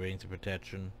basically rings of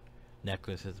protection,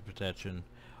 necklaces of protection,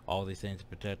 all these things of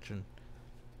protection.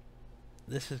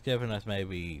 This has given us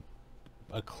maybe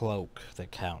a cloak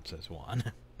that counts as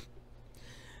one.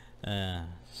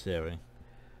 Silly.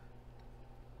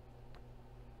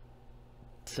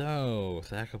 So,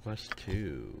 Thacker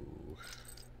 +2.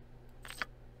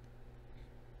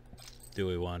 Do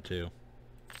we want to?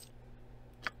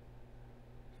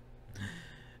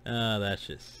 That's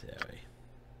just silly.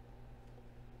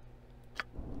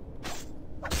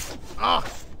 Ah!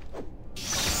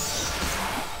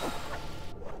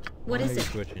 What is it?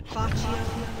 Switching to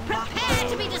Prepare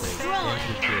to be destroyed!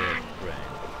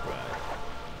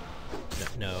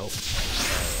 right. No.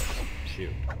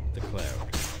 Shoot. The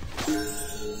cleric.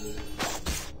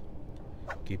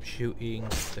 Keep shooting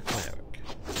the cleric.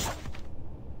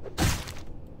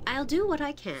 I'll do what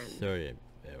I can. 30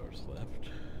 hours left.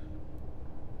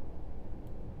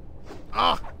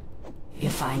 Ah!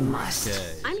 If I must.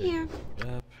 Okay. I'm so here.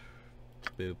 Up.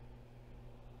 Boop.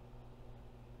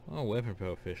 Oh, weapon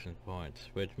proficiency points,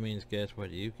 which means guess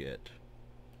what you get.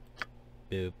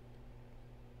 Boop.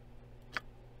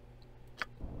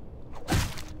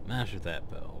 Master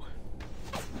that bow.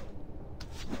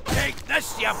 Take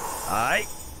this, you... Aye.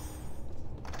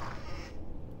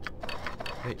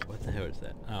 Wait, what the hell is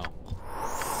that? Oh. I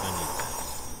need that.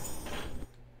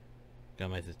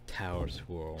 Gotta make this tower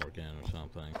swirl again or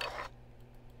something.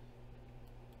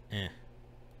 Eh.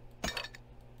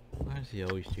 Why is he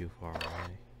always too far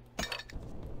away?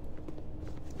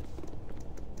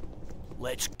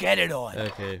 Let's get it on.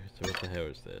 Okay, so what the hell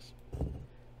is this?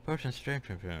 Potion strength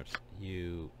confirms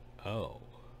you... Oh.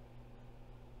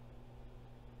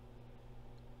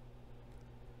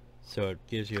 So it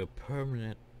gives you a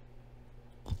permanent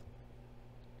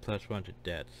 +1 to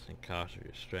dex and cost of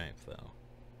your strength, though.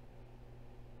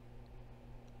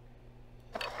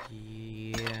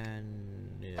 Yeah,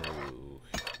 no.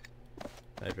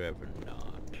 I'd rather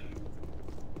not.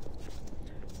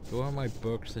 There are my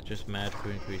books that just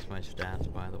magically increase my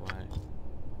stats, by the way.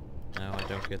 No, I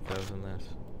don't get those in this.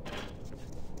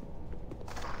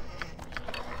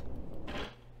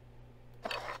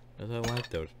 Because I like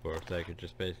those books. I could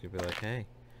just basically be like, hey,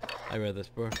 I read this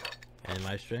book, and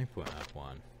my strength went up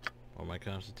 1. Or my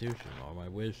constitution, or my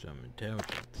wisdom,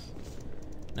 intelligence.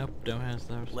 Nope, don't have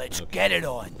those. Let's Okay. get it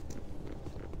on.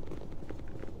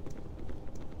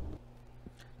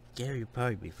 Gary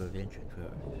probably before venturing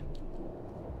first.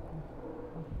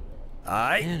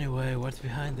 Aye. Anyway, what's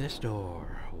behind this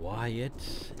door? Why,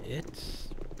 it's...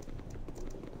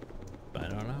 I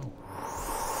don't know.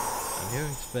 I'm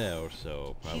hearing spells,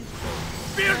 so probably...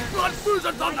 Fierce blood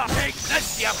boozing thunder. Take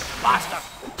this, you bastard.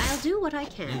 I'll do what I I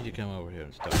need can. you to come over here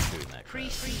and start shooting that crap.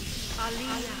 Priest,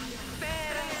 Aliyah,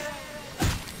 Fera.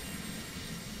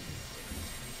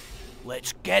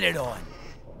 Let's get it on.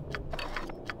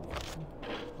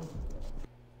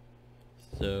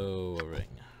 So, a ring.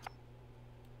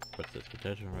 What's this?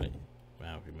 Protection right?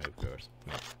 Wow, remove curse.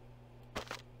 Meh.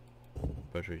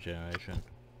 Push regeneration.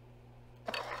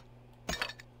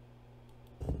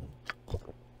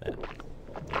 That.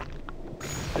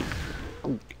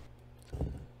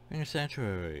 Ring of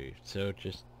Sanctuary. So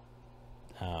just...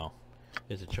 Oh.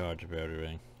 It's a charge ability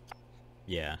ring.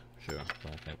 Yeah, sure. I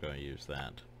think I'm going to use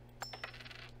that.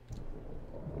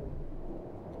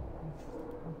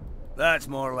 That's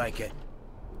more like it.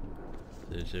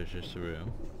 This is just a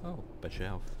room. Oh, a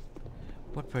shelf.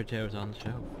 What proteo is on the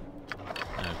shelf?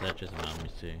 No, is that just a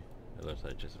mommy's tea? It looks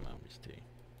like just a mommy's tea.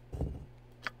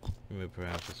 Remove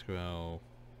paralysis scroll.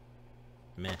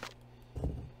 Meh.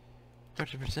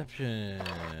 Touch of perception.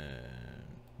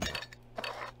 Meh.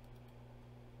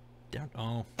 Don't.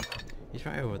 Oh, he's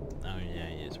right over. Oh yeah,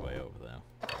 he is way over there.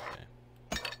 Okay.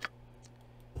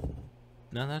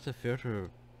 Now that's a filter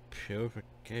of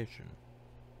purification.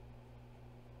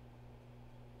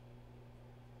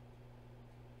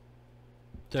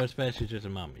 So it's basically just a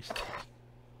mommy's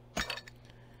tea.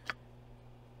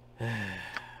 It's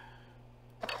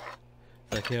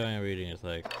like here I am reading, it's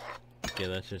like, yeah,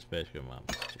 that's just basically a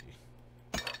mommy's tea.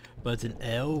 But it's an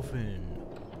elfin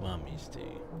mommy's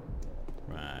tea.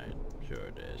 Right, sure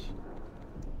it is.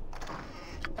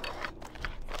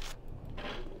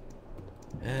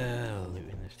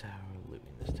 Looting this tower,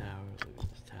 looting this tower, looting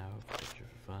this tower, protector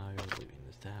for fire, looting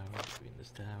this tower, looting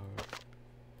this tower.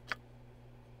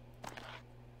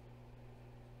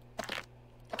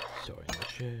 Storing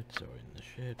the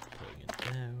shit, putting it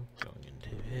down, going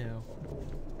into hell.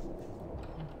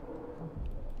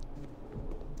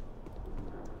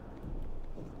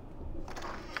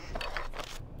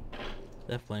 Is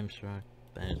that flame strike?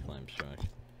 That is flame strike.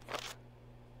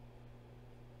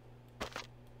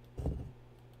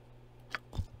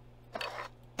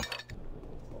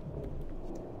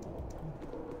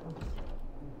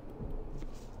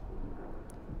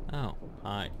 Oh,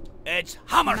 hi. It's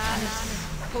hammer time. Manus,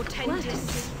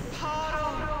 Potentis,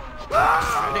 Paro.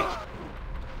 Ready?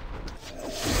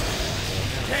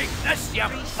 Take this, you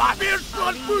bastard. Fierce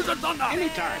blood boozing thunder.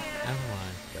 Anytime. Never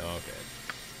mind. They're all good.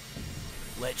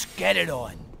 Let's get it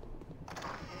on.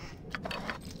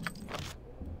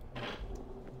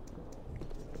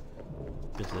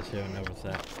 Is this here and what's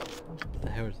that? What the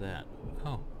hell is that?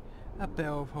 Oh, a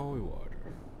barrel of holy water.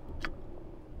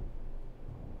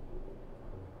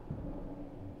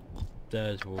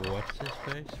 Does what's his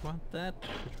face want that?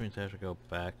 Which means I have to go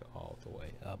back all the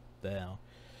way up there.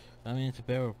 I mean, it's a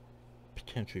barrel of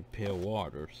potentially pure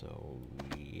water, so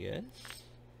yes?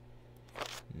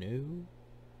 No?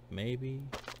 Maybe?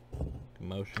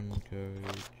 Commotion,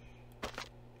 courage,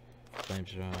 flame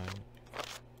strike.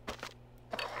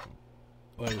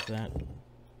 What is that?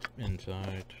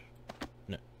 Inside.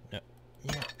 No, no.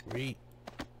 Yeah,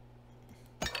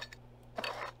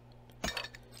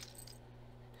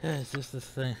 Is this the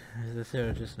thing? Is this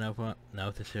here just no fun?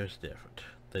 No, this here's different.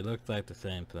 They look like the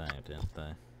same thing, didn't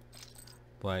they?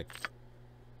 Like,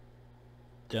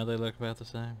 don't they look about the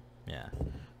same? Yeah.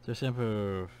 So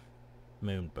simple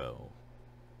moon bow.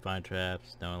 Fine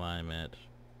traps, no alignment.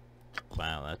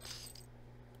 Wow, that's...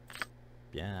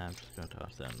 Yeah, I'm just gonna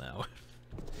toss them that way.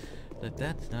 But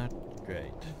that's not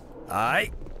great. Aye.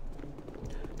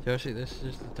 Seriously, this is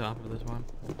just the top of this one?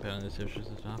 Apparently this is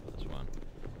just the top of this one.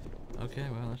 Okay,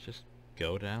 well, let's just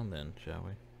go down then, shall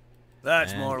we?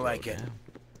 That's And more go like it. down.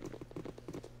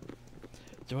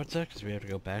 So what sucks is we have to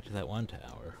go back to that one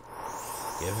tower.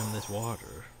 Give him this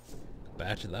water.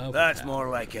 Back to the other That's tower. more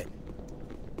like it.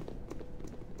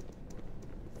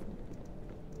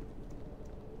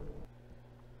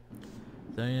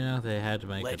 So, you know, they had to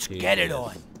make Let's a get it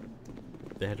on.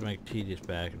 They had to make tedious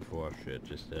back and forth shit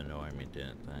just to annoy me,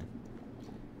 didn't they?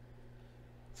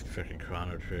 It's freaking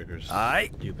Chrono Trigger's Aye.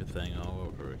 stupid thing all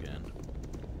over again.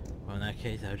 Well, in that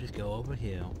case, I'll just go over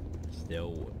here.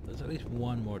 Still, there's at least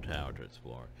one more tower to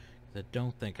explore. 'Cause I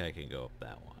don't think I can go up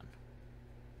that one.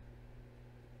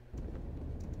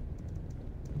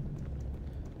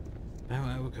 Well,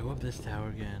 I will go up this tower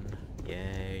again.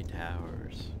 Yay,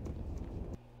 towers.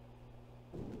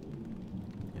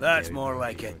 That's Gary more Parvey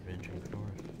like for it. adventuring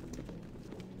forth.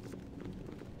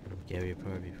 Gary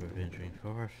Parvey for adventuring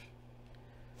forth.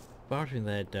 Bartering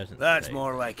that doesn't That's say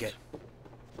more that. like it.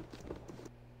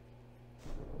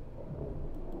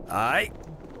 Aye.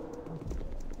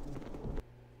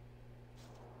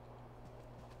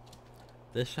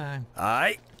 This time,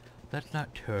 Aye. let's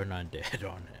not turn undead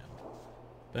on him.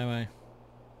 Anyway.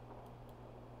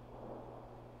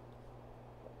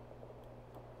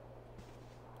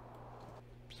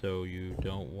 So you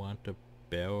don't want a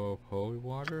barrel of holy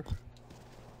water?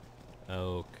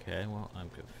 Okay, well, I'm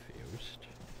confused.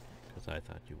 Because I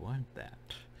thought you wanted that.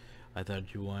 I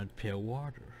thought you wanted pure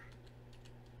water.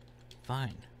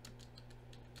 Fine.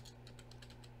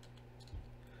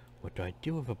 What do I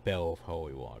do with a barrel of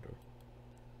holy water?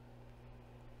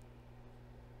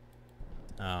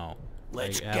 Oh.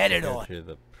 Let's I have get to it go on. to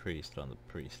the priest on the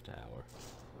priest tower.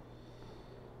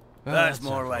 That's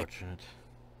more like- unfortunate.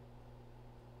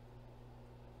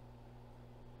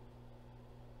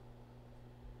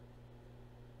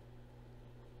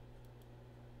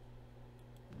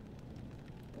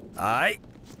 Aye.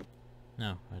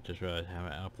 No, I just realized I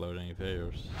haven't uploaded any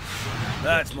videos.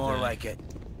 That's more today. like it.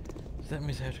 So that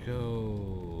means I have to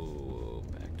go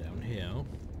back down here.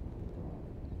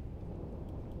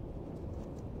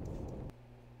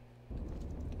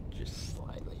 Just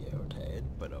slightly irritated,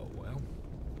 but oh well.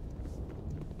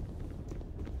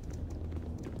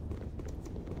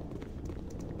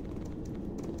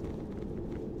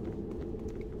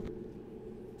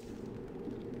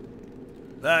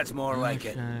 That's more like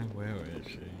it. Okay, where is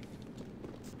she?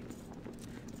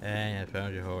 Hey, I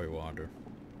found your holy water.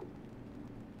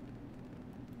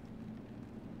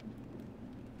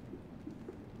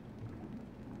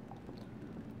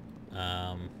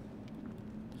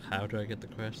 How do I get the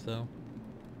crest though?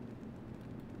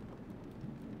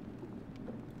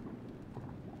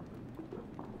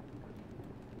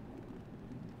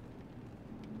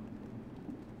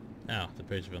 Oh, the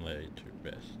page has been laid to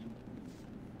rest.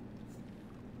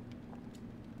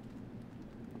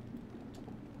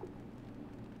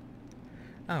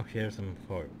 Oh, here's some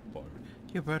holy water.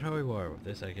 You brought holy water. With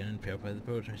this I can purify the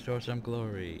potion and restore some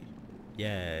glory.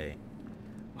 Yay.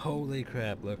 Holy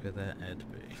crap, look at that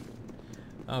entropy.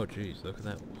 Oh jeez, look at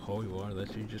that holy water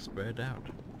that you just spread out.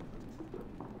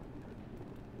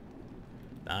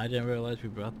 I didn't realize we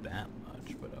brought that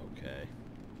much, but okay.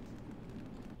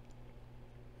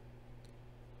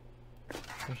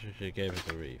 She gave us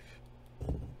a reef.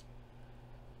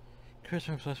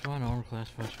 Charisma +1, armor class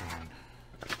 +1.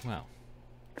 Well,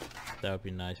 that would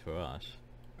be nice for us.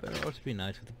 But it would also be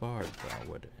nice with the bard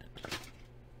though, wouldn't it?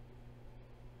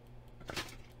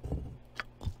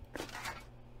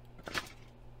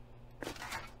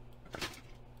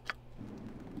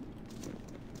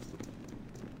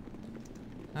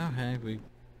 Okay, we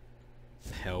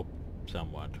help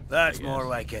somewhat. That's I more guess.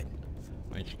 like it.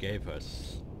 I mean, she gave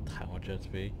us how much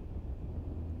XP?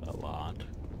 A lot.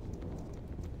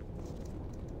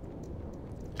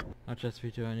 How much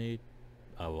XP do I need?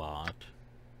 A lot.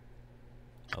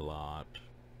 A lot.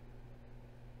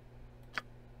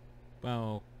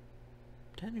 Well,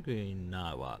 technically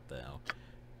not a lot though,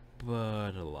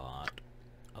 but a lot.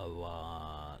 A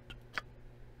lot.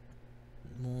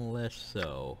 Less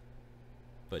so.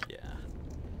 But yeah.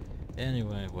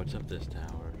 Anyway, what's up this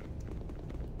tower?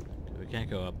 We can't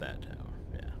go up that tower.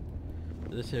 Yeah.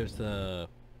 This here's the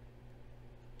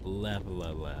level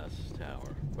the last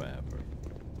tower forever.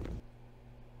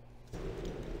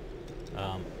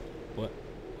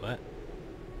 What?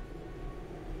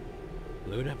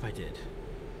 Load up I did.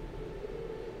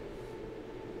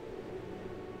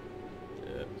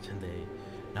 And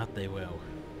not they will.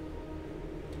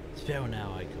 Spell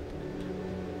now I complete.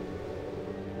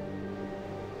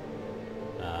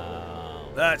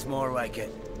 That's more like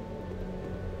it.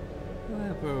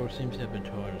 However, seems to have been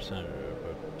torn asunder,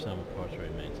 but some parts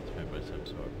remain suspended by some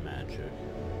sort of magic.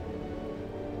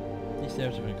 These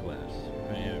stairs have been collapsed.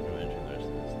 Preparing to enter the rest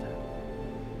of this town.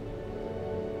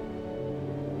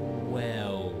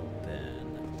 Well then,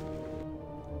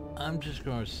 I'm just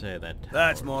going to say that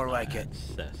That's more like it.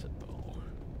 Accessible.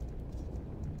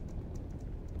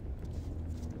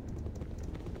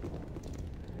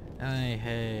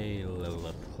 Hey,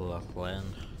 Lachlan.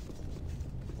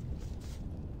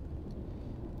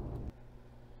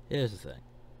 Here's the thing.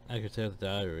 I could save the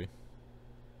diary.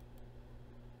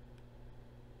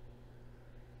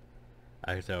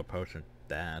 I could sell a potion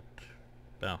that.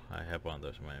 Oh, I have one of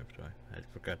those in my inventory. I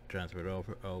forgot to transfer it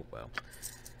over. Oh well.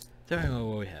 Tell me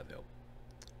what we have here.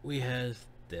 We have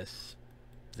this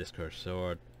cursed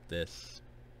sword, this.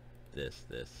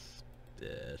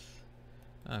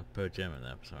 I put a gem in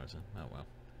that for some reason. Oh well.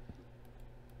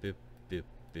 Boop, boop,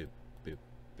 boop, boop,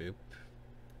 boop.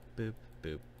 Boop,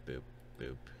 boop, boop,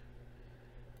 boop.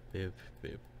 Boop,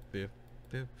 boop, boop,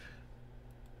 boop.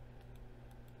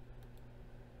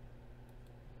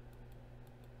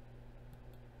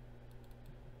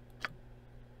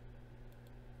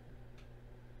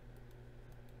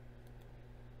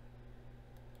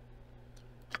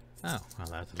 Oh, well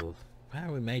that's a little...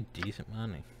 Wow, we made decent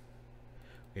money.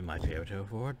 We might be able to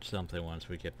afford something once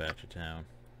we get back to town.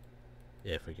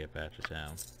 If we get back to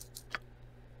town.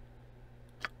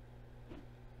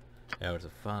 There was a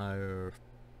fire.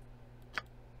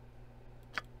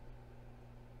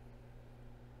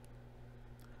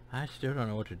 I still don't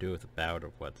know what to do with the bout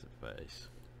of what's-it-face.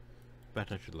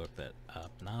 Bet I should look that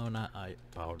up. No, not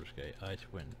Baldur's Gate.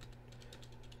 Icewind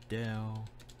Dale.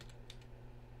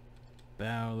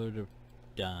 Ballad of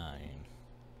Dying.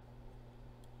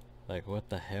 Like, what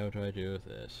the hell do I do with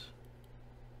this?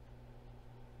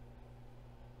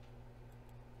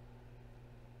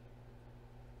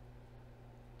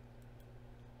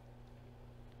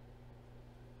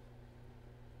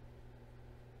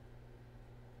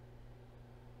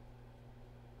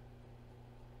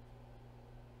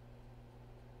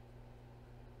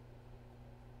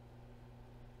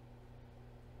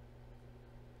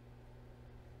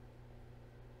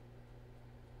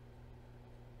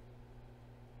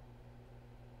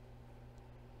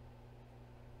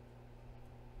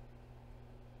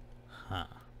 Huh.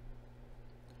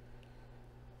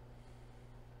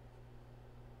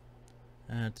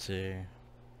 Let's see.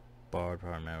 Bard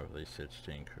primarily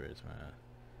 16 charisma.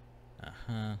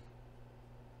 Uh-huh.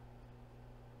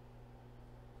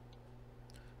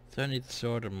 So I need the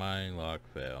sword of mining log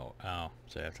veil. Oh,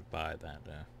 so I have to buy that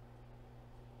now.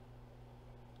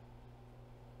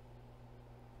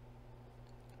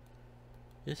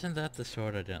 Isn't that the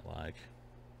sword I didn't like?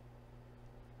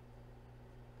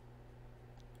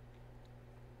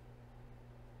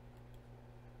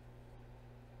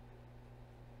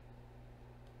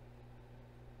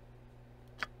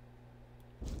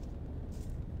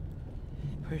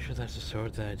 Pretty sure that's a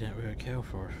sword that I didn't really care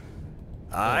for.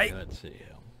 Aye. Okay, let's see.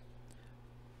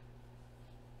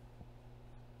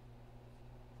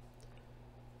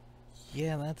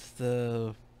 Yeah, that's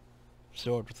the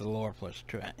sword with the lore plus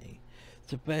tray.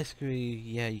 So basically,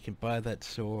 yeah, you can buy that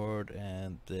sword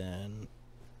and then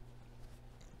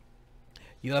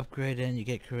you upgrade it and you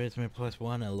get charisma plus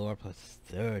 1 and lore plus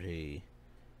 30.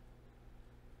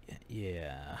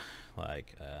 Yeah,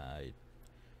 like, I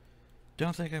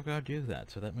don't think I'm gonna do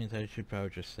that, so that means I should probably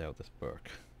just sell this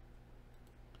book.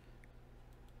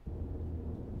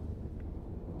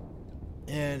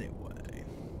 Anyway,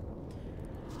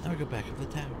 I'll go back up the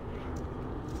tower.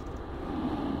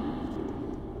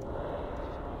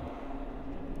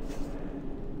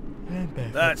 And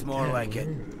back That's up the more tower. like it.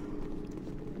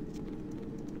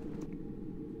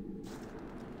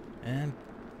 And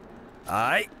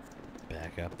Aye.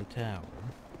 back up the tower.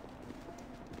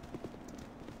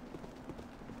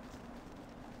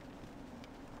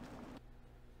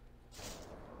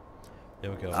 There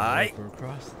we go. Aye. Over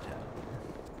across the tower.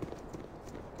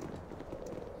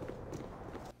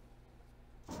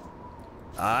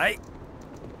 Aye.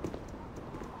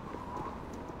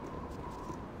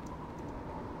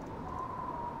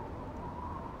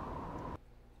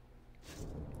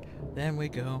 Then we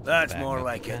go. That's back more up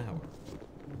like the it. tower.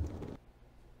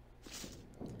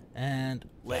 And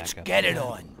Let's back up get it again.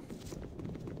 on.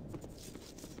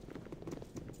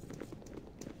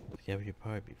 Discover your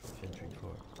part before venturing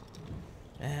forward.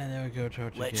 And there we go,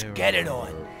 Torch. Let's get it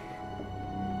on.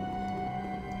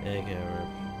 There you go, Rip.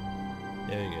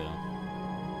 There you go.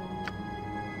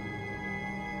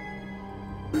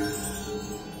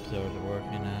 So is it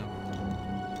working now?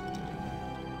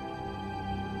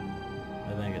 I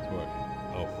think it's working.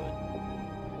 Hopefully.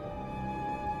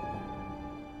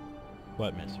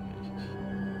 What, Mr. Maces?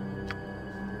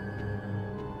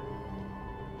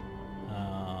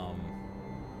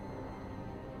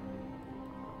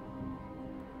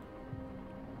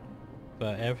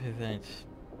 But everything's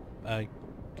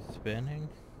spinning?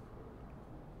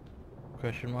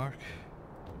 Question mark?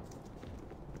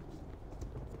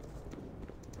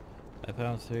 I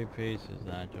found 3 pieces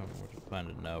and I don't know where to find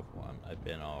another one. I've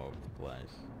been all over the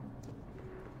place.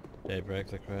 Did I break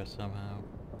the crest somehow?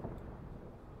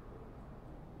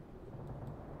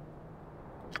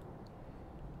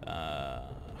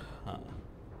 Huh.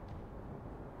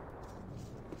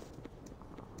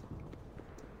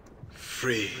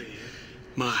 Free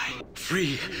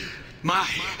my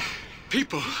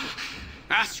people.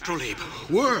 Astrolabe,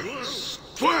 worlds,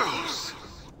 worlds.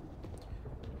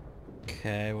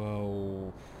 Okay,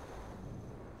 well,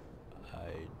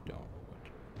 I don't know what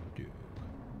to do.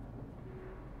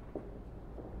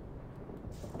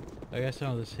 I guess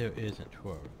some of this here isn't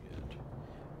twirling yet.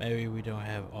 Maybe we don't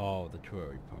have all the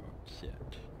twirly parts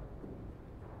yet.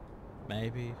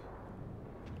 Maybe?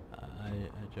 I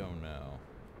don't know.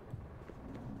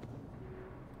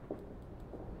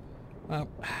 Well,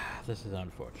 this is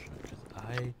unfortunate because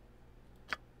I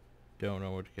don't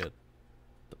know where to get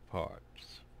the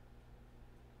parts.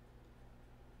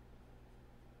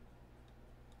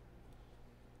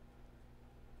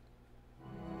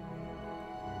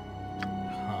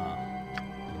 Huh.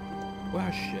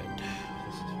 Well, shit.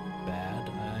 This is bad.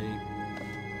 I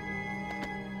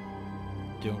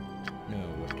don't know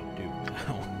what to do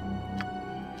now.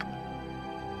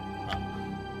 Huh.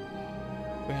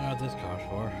 Figuring out this car's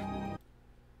for.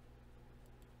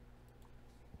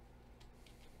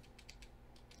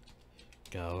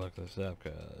 Gotta look this up,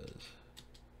 cause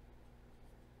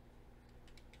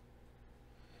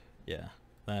yeah,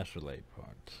 that's relate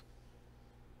parts.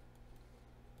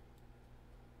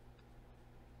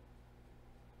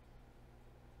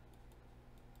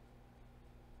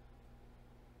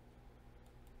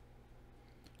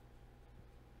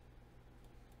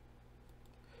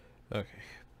 Okay.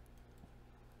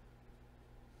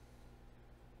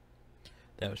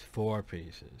 That was 4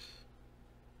 pieces.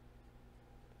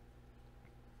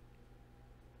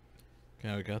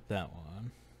 Okay, we got that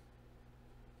one.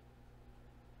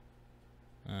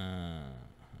 I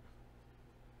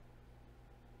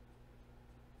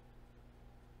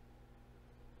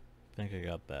think I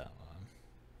got that one.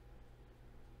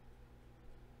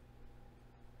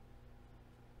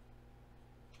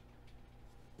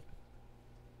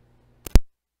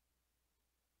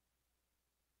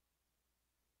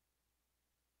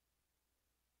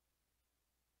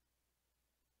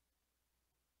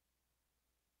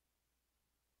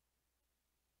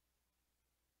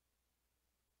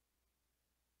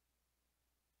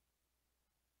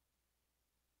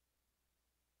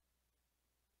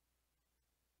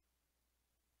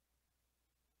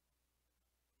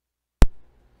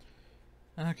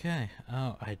 Okay.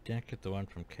 Oh, I didn't get the one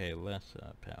from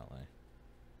Kaylessa, apparently.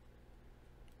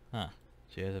 Huh.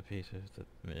 She has a piece of the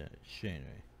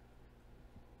machinery.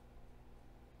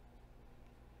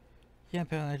 Yeah,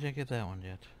 apparently I didn't get that one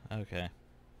yet. Okay.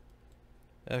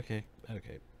 Okay.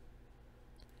 Okay,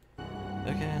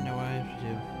 I know what I have to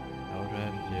do. I know what I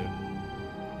have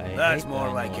to do. That's hate more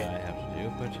that I like know it. what I have to do,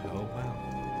 but oh well.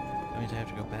 That means I have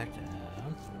to go back down.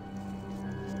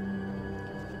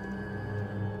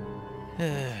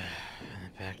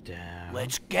 Back down.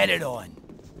 Let's get it on.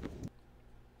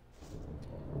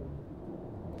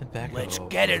 Then back Let's over.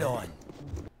 get it on.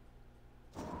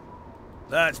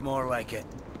 That's more like it.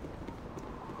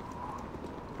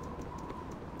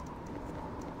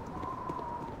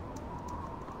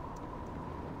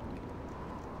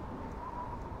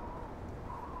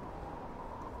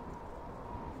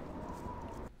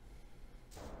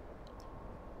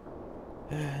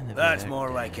 And then That's back more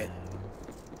like it. down.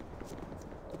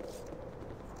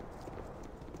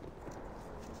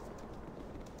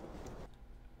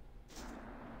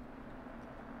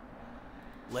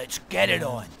 Let's get it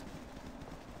on.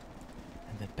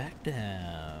 And then back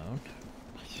down.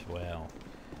 Well,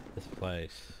 this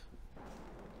place.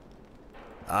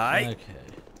 Aye. Okay.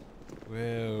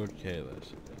 Well, okay,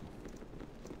 let's go.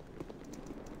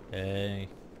 Hey.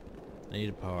 I need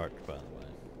a part, by the way.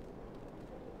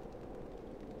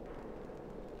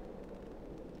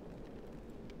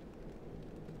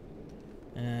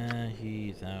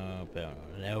 he's now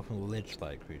an elfin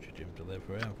lich-like creature doomed to live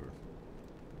forever.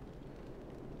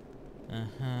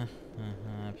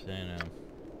 I'm saying no.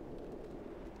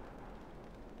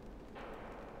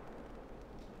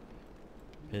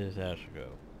 His house should go.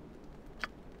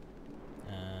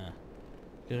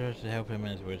 Get her to help him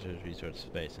in his wizard's research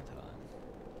space and time.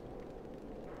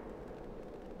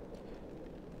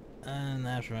 And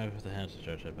aftermath with the hands to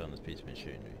start up on this piece of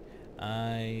machinery.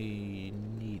 I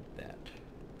need that.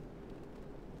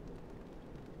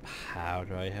 How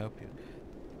do I help you?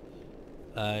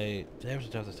 Ever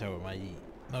since I was at the tower, my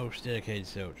most dedicated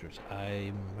soldiers,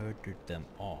 I murdered them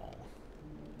all.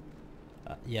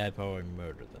 Yeah, I probably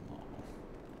murdered them all.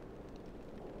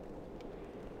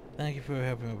 Thank you for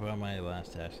helping me with my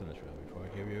last task in this room. Before I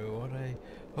give you a reward, I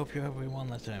hope you help me one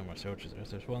last time. My soldiers,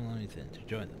 there's one only thing to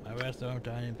join them. My rest of them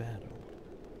died in battle.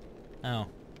 Oh,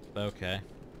 okay.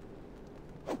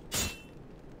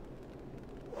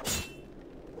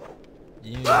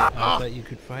 I thought you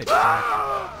could fight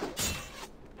back.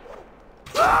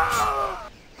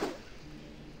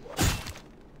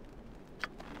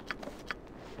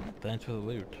 Thanks for the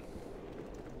loot.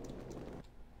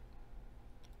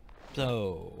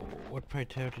 So, what pray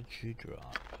tell did you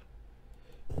drop?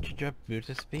 She dropped boots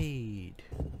of speed.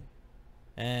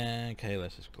 And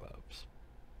Kaelus's gloves.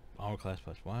 Armor class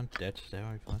 +1,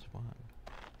 dexterity +1.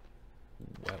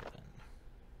 Well then.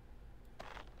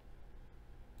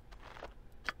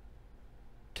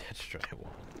 Dexterity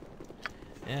 1.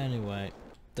 Anyway,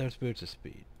 there's boots of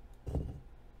speed.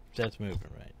 That's moving,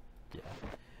 right? Yeah.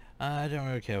 I don't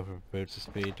really care for boots of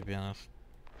speed, to be honest.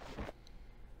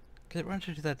 Cause it runs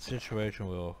into that situation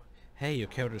where, hey, your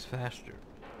character's faster.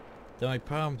 The only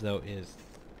problem though is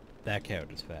that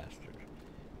character's faster.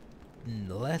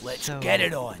 Let's get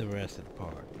it on. The rest of the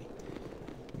party.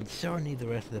 You sort of need the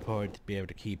rest of the party to be able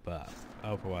to keep up.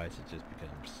 Otherwise, it just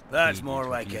becomes. That's more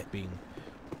like it. Being,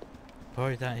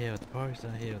 party's not here. The party's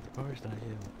not here. The party's not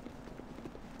here.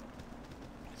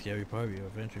 Scary party you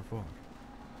eventually formed,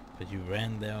 but you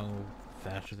ran down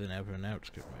faster than everyone else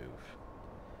could move.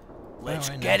 Let's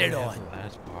get it on. The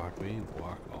last part, we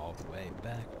walk all the way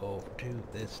back over to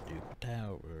this stupid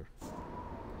tower.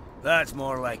 That's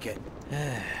more like it.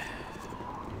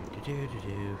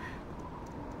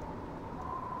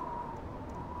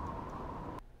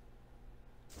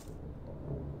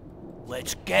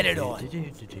 Let's get it on.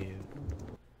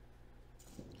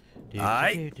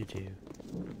 Aye.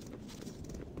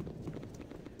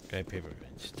 Okay, people are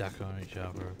getting stuck on each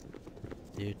other.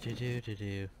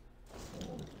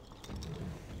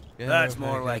 That's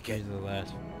more like it. The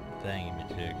last thing in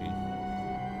Mitsuki.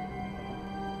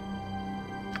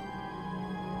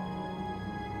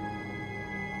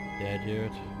 Did I do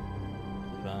it?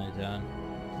 It's finally done.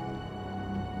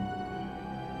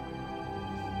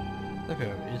 Look at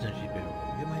her, isn't she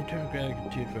beautiful? Get my eternal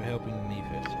gratitude for helping me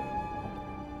fix her.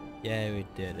 Yeah, we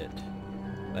did it.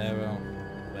 Well,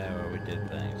 we did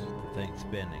things. The thing's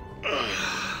spinning.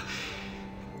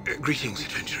 Greetings,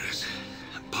 adventurers.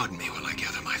 Pardon me while I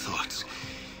gather my thoughts.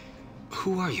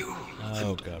 Who are you?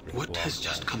 Oh, God, what has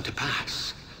just come to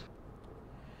pass?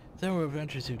 There were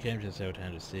adventurers who came to the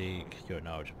Southend to seek your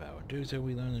knowledge of power. In doing so,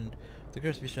 we learned the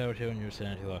curse bestowed here on your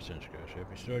sanity lost since curse. We have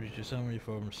restored you to some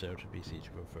reformed self to beseech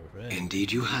you for further aid.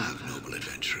 Indeed you have, noble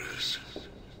adventurers.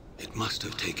 It must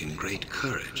have taken great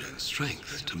courage and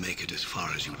strength to make it as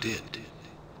far as you did,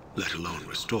 let alone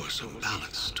restore some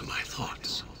balance to my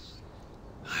thoughts.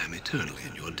 I am eternally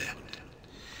in your debt.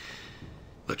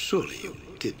 But surely you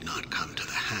did not come to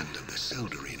the hand of the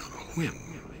Seldarine on a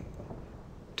whim.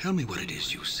 Tell me what it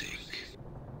is you seek.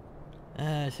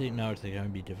 I seek knowledge that can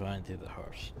be divined through the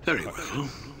hearts. Very well.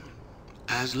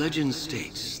 As legend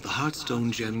states, the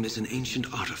Heartstone Gem is an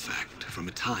ancient artifact from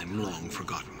a time long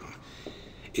forgotten.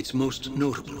 Its most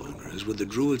notable owners were the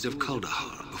druids of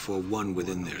Kuldahar before one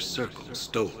within their circle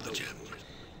stole the gem.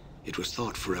 It was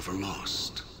thought forever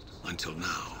lost, until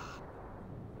now.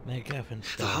 The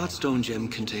Heartstone Gem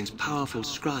contains powerful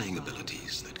scrying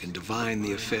abilities that can divine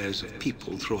the affairs of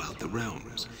people throughout the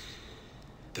realms.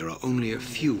 There are only a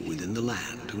few within the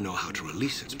land who know how to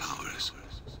release its powers.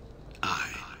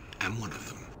 I am one of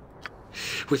them.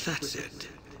 With that said,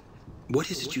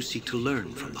 what is it you seek to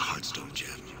learn from the Heartstone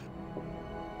Gem?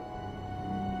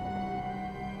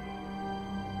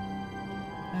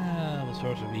 The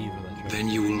source of evil, that's right. Then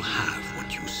you will have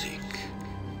what you seek.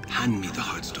 Hand me the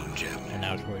Heartstone Gem. And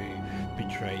that's where he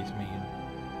betrays me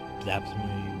and zaps me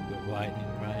with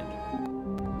lightning, right?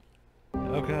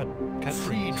 Oh god.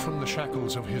 Freed from the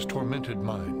shackles of his tormented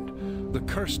mind, the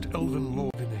cursed elven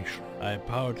lord of the nation. I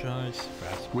apologize.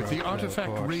 With the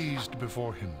artifact raised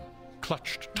before him,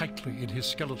 clutched tightly in his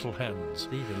skeletal hands.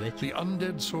 These are lich. The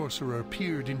undead sorcerer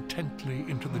peered intently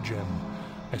into the gem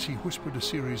as he whispered a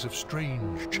series of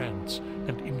strange chants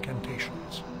and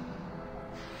incantations.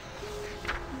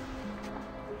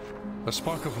 A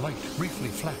spark of light briefly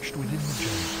flashed within the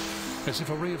gem, as if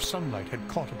a ray of sunlight had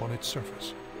caught upon its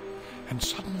surface. And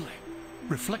suddenly,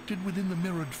 reflected within the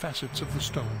mirrored facets of the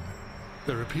stone,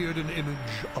 there appeared an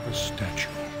image of a statue.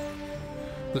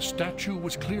 The statue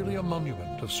was clearly a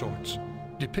monument of sorts,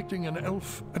 depicting an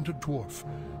elf and a dwarf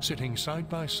sitting side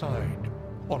by side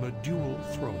on a dual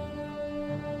throne.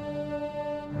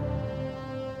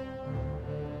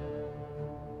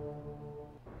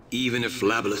 Even if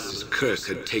Labilus's curse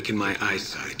had taken my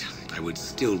eyesight, I would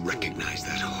still recognize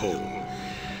that home.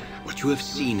 What you have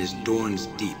seen is Dorne's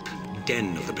Deep,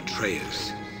 den of the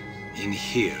betrayers. In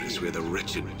here is where the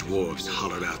wretched dwarves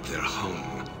hollowed out their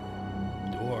home.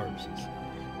 Dwarves, you say?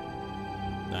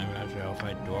 I'm after I'll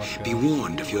fight dwarf. Be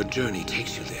warned if your journey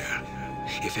takes you there.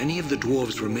 If any of the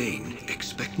dwarves remain,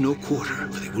 expect no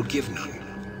quarter, for they will give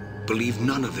none. Believe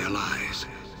none of their lies,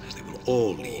 as they will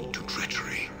all lead to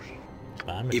treachery.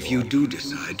 If you do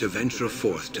decide to venture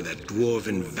forth to that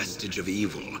dwarven vestige of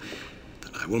evil,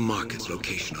 then I will mark its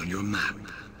location on your map.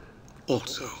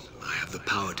 Also, I have the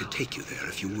power to take you there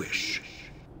if you wish.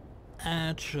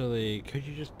 Actually, could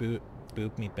you just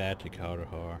boop me back to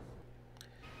Kaldahar?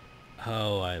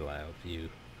 Oh, I love you.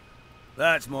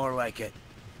 That's more like it.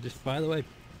 Just by the way,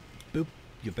 boop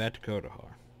you back to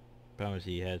Kaldahar. Promise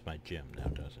he has my gem now,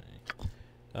 doesn't he?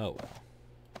 Oh well.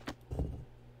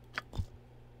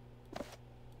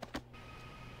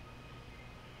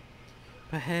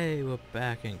 But hey, we're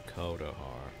back in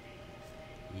Kaldahar.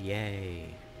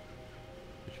 Yay.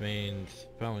 Which means,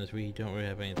 problem is we don't really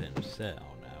have anything to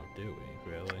sell now, do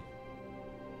we, really?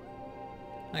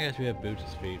 I guess we have boots of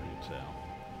speed we can sell.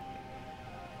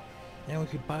 And we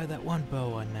could buy that one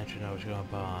bow I mentioned I was gonna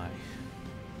buy.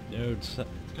 Dude, it's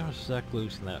gonna suck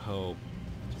losing that whole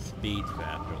speed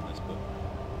factor on this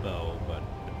bow, but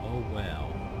oh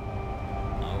well.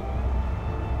 Oh well.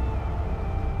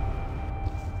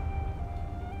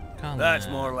 Come That's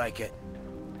on. more like it.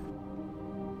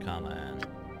 Come on.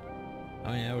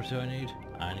 How many hours do I need?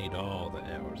 I need all the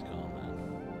hours, come on.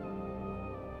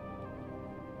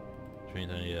 Which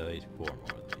means I need at least 4 more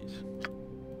of these.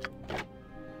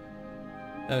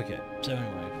 Okay, so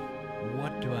anyway,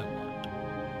 what do I want?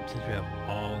 Since we have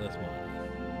all this money.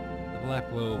 The black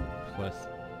bow plus...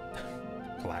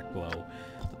 black bow.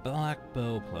 The black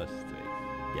bow plus 3.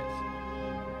 Yes.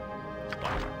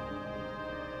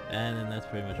 And then that's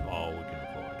pretty much all we can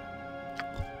afford.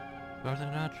 But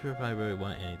I'm not sure if I really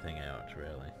want anything else,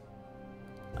 really.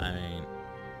 I mean,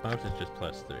 most is just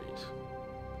plus 3s.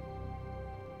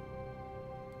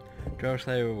 Troll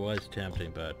Slayer was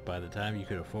tempting, but by the time you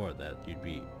could afford that,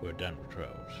 we're done with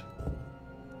trolls.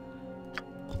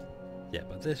 Yeah,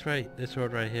 but this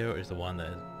sword right here is the one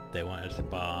that they want us to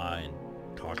buy and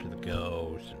talk to the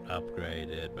ghost and upgrade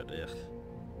it, but ugh.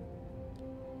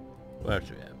 What else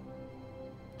do we have?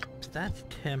 That's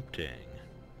tempting.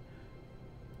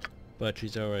 But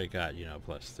she's already got, you know,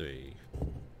 plus 3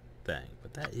 thing.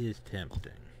 But that is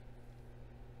tempting.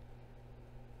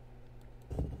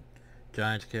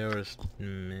 Giant Killers,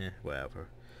 meh, whatever.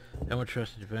 How much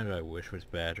Trusted Defender I wish was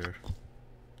better.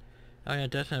 Oh yeah,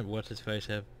 doesn't What's-His-Face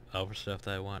have other stuff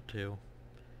that I want to?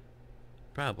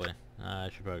 Probably. I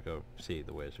should probably go see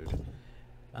the wizard.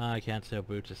 I can't sell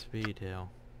Boots of Speed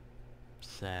Hill.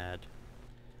 Sad.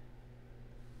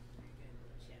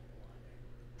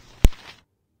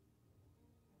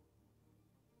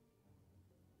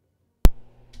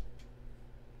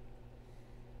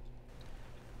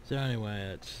 So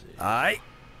anyway, let's see. Aye.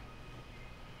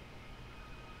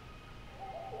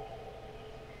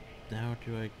 Now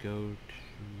do I go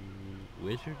to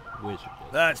Wizard? Wizard.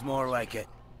 That's more like it.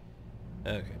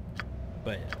 Okay.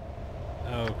 But yeah.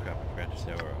 Oh crap, I forgot to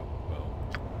sell her bow.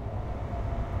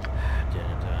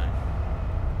 Dinner time.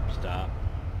 Stop.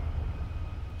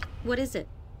 What is it?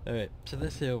 Okay, so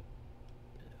this hill,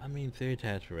 I mean 3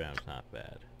 attached rounds not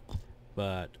bad.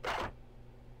 But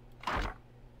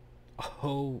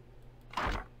oh,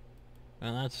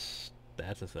 well that's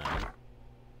a thing.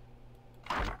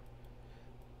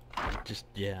 Just,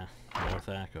 yeah, North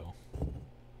Echo.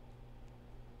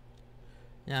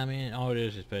 Yeah, I mean, all it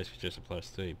is basically just a plus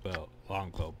 3 bow,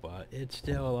 longbow, but it's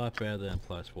still a lot better than a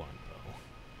plus 1 bow.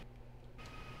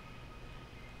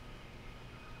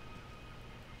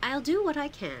 I'll do what I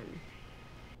can.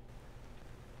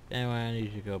 Anyway, I need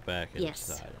you to go back Yes.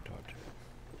 inside and talk to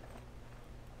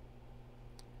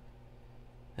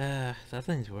her. That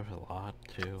thing's worth a lot,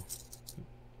 too.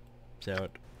 So,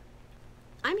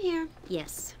 I'm here.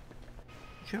 Yes.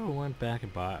 Sure, we went back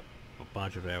and bought a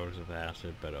bunch of arrows of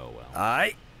acid, but oh well.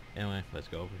 Aye. Anyway, let's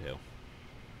go over here.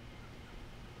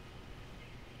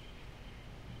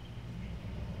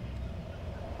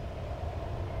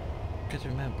 Because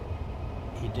remember,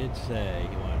 he did say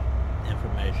he wanted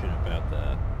information about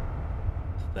the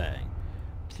thing.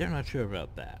 Still not sure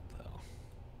about that, though.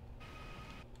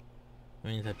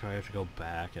 Means I probably have to go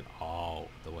back and all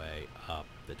the way up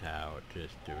the tower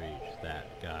just to reach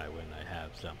that guy when I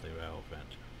have something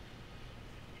relevant.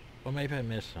 Or maybe I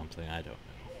missed something, I don't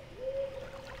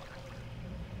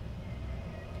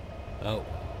know. Oh.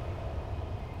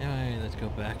 Anyway, let's go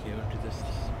back here to this...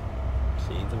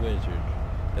 see the wizard.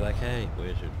 Be like, hey,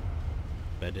 wizard.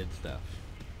 I did stuff.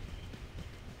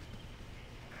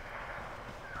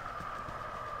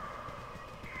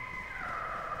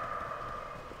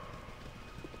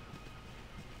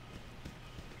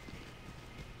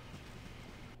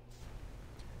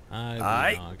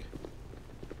 Aye. Dog.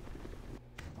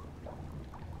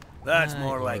 That's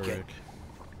more like it.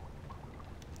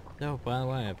 No, by the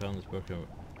way, I found this book.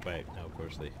 Wait, no,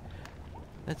 firstly.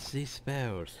 Let's see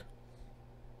spells.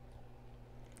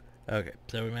 Okay,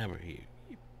 so remember, he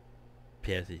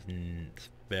has these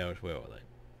spells. Where are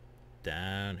they?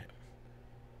 Down here.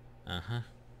 Uh-huh.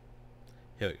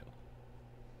 Here we go.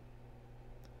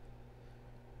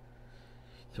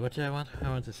 So what did I want? I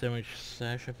want the sandwich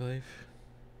sash, I believe.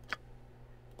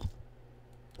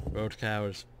 Road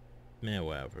Cowers,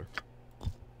 Mayweather.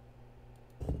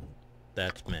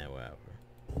 That's Mayweather.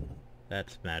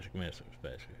 That's magic missiles,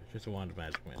 basically. It's just a wand of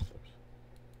magic missiles.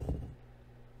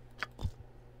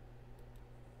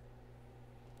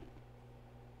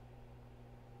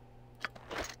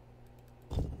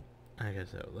 I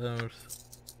guess that was those.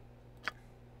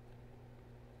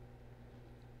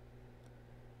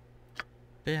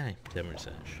 But yeah, sandwich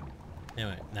sash.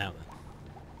 Anyway, now then.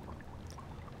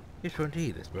 Useful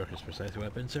indeed, this book is precisely what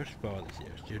I've been searching for all these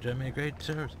years. You've done me a great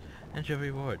service, and your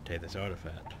reward, take this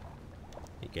artifact.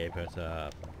 He gave us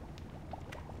a...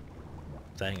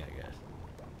 thing, I guess.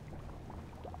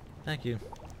 Thank you.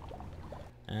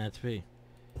 And that's me.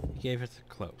 He gave us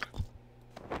a cloak.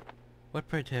 What,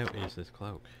 pray tell, is this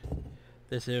cloak?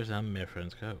 This is my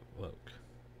friend's cloak.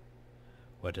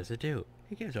 What does it do?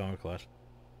 He gives armor class.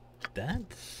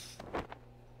 That's...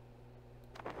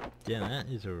 yeah, that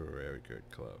is a very good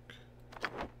cloak.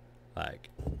 Like...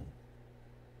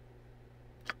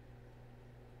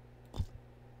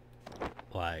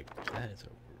 that is a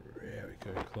very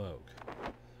good cloak.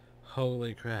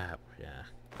 Holy crap, yeah.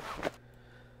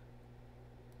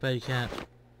 But you can't...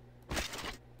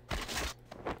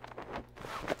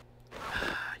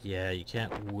 yeah, you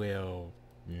can't will...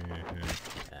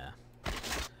 yeah.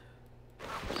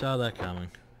 Saw that coming.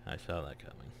 I saw that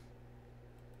coming.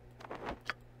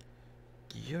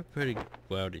 You're pretty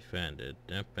well defended.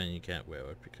 Yep, and you can't wear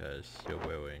it because you're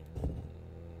wearing...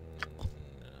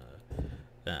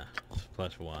 it's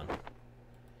 +1.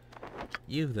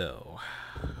 You, though...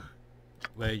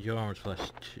 well, your armor's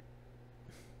 +2.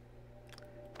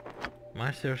 Am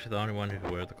I seriously the only one who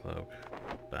can wear the cloak?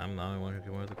 But I'm the only one who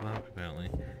can wear the cloak, apparently.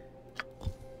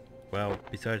 Well,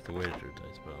 besides the wizard,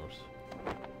 I suppose.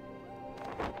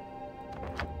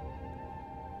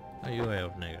 Oh, you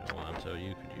have -1, so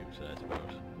you could use it, I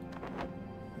suppose.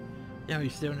 Yeah, we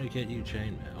still need to get you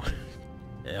chainmail.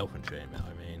 Elfin chainmail,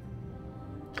 I mean.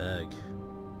 Ugh.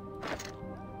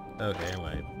 Okay,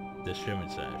 anyway. This shimmer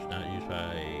sash, not used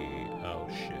by... oh,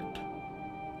 shit.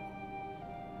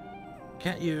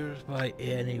 Can't use by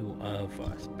any of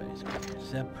us, basically,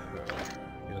 except her.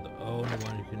 You're the only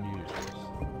one who can use this.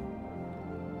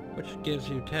 Which gives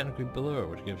you technically Blur,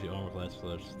 which gives you armor class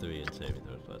 +3 and saving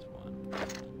throws +1.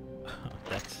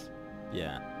 That's...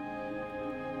 yeah.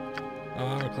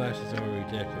 Armor classes are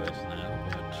ridiculous now,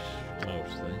 but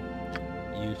mostly.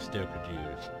 You still could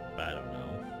use, I don't know.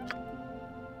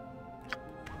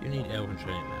 You need Elven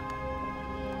Chainmail.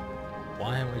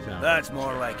 Why haven't we found That's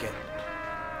more like it.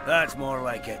 That's more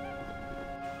like it.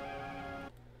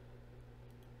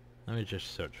 Let me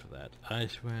just search for that.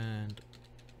 Icewind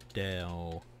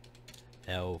Dale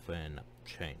Elven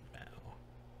Chainmail.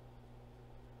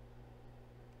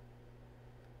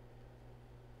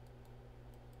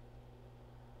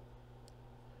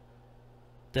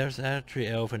 There's actually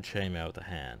Elven Chainmail at the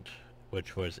hand,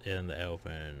 which was in the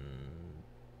Elven...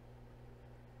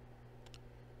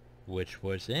 which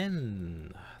was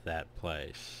in that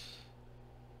place.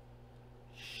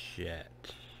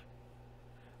 Shit.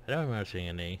 I don't remember seeing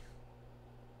any.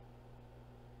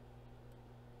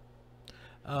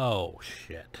 Oh,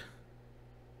 shit.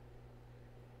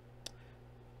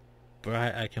 But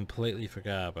I completely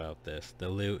forgot about this. The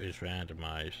loot is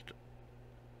randomized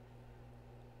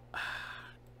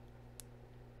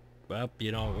Well,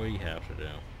 you know what we have to do.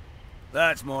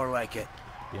 That's more like it.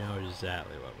 You know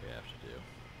exactly what we have to do.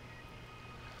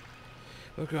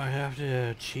 We're going to have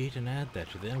to cheat and add that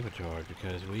to the inventory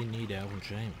because we need Elven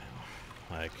Chain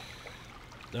now. Like,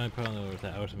 the only problem with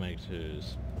that automates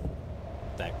is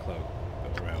that cloak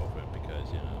irrelevant because,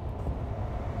 you know,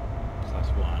 +1.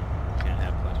 Can't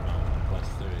have +1,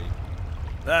 +3.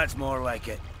 That's more like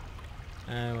it.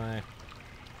 Anyway,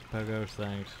 Pogo's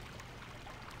things.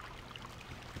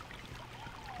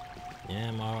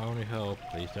 Yeah, my only hope.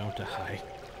 Please don't die.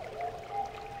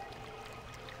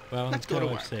 Well, Let's go to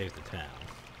work. Save the town.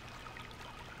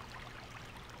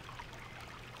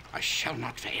 I shall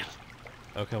not fail.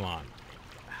 Oh, come on.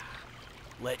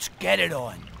 Let's get it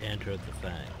on. Enter the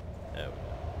thing. Oh.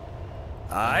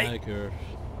 Aye. Hi, Gurf.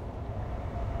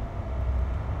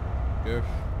 Gurf.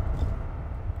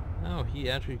 Oh, he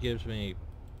actually gives me...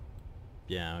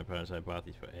 Yeah, my parents, I bought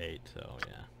these for 8, so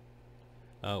yeah.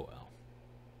 Oh well.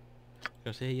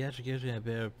 Because he actually gives me a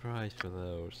better price for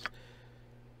those.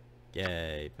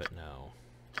 Yay, but no.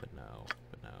 But no.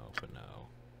 But no. But no.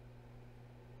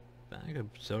 I could have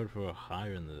sold for a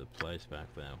higher in the place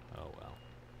back then. Oh well.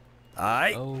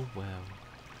 Aye. Oh well.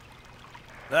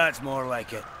 That's more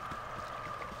like it.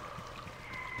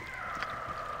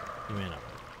 You may not.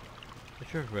 I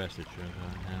should have rested during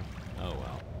that. Oh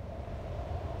well.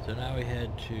 So now we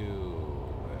head to...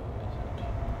 where is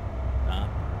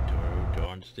it?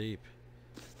 Dorn's Deep.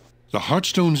 The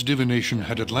Heartstone's divination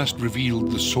had at last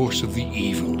revealed the source of the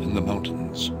evil in the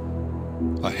mountains.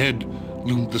 Ahead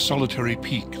loomed the solitary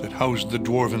peak that housed the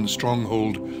dwarven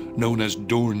stronghold known as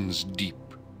Dorn's Deep.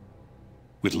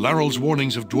 With Larrel's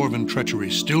warnings of dwarven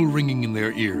treachery still ringing in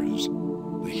their ears,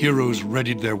 the heroes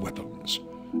readied their weapons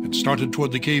and started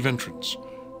toward the cave entrance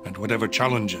and whatever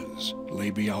challenges lay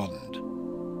beyond.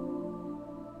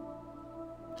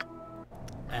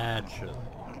 Actually,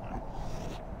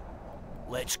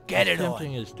 Let's get it as on.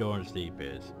 tempting as Dorn's Deep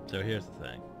is, so here's the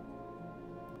thing.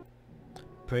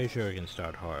 Pretty sure we can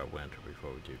start Winter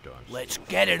before we do Dorn's Deep. Let's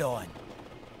get it on.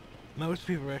 Most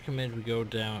people recommend we go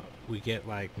down, we get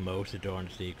like most of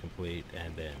Dorn's Deep complete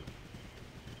and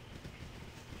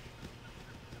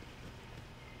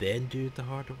then do the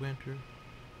Heart of Winter.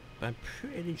 But I'm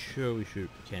pretty sure we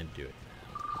can do it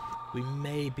now. We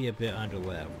may be a bit under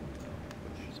level,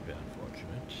 which is a bit unfortunate.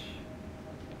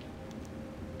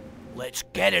 Let's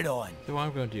get it on. So what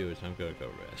I'm going to do is I'm going to go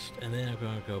rest, and then I'm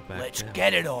going to go back Let's down.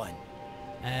 get it on.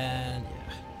 And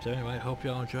yeah. So anyway, hope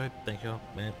y'all enjoyed. Thank y'all,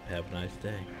 and have a nice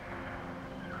day.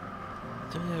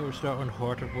 So yeah, we're starting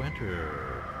Heart of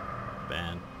Winter.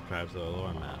 Band Tribes of the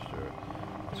Lore Master.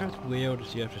 It starts weird to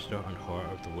see you have to start on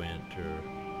Heart of the Winter.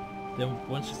 Then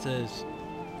once it says,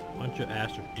 once you're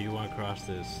asked, do you want to cross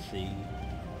this sea,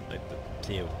 like the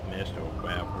Sea of Mist or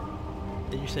whatever,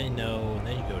 then you say no, and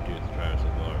then you go do the Tribes of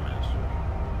the Lore Master.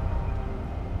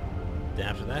 Then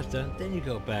after that's done, then you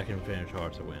go back and finish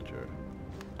Hearts of Winter.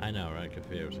 I know, right?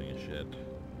 Confusing as shit.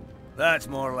 That's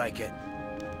more like it.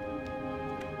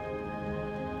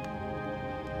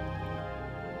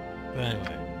 But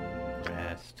anyway,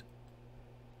 rest.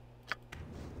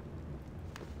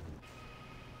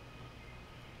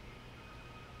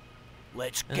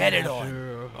 Let's And get then it on.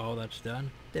 after all that's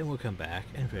done, then we'll come back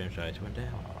and finish Icewind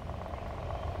Dale.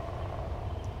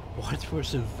 Once we're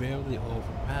severely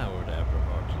overpowered after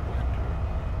Hearts of Winter,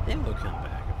 then we'll come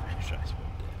back and finish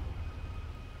Icewind Dale.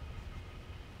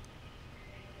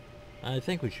 I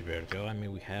think we should be able to go. I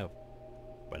mean, we have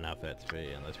enough at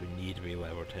 3, unless we need to be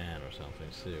level 10 or something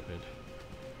stupid.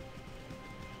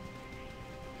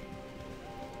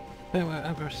 But anyway,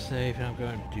 I'm going to save and I'm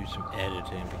going to do some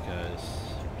editing because,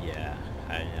 yeah,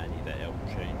 I need that Elven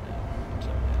Chain now. So,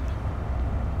 yeah.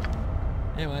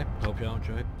 Anyway, hope y'all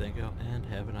enjoyed. Thank y'all and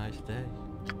have a nice day.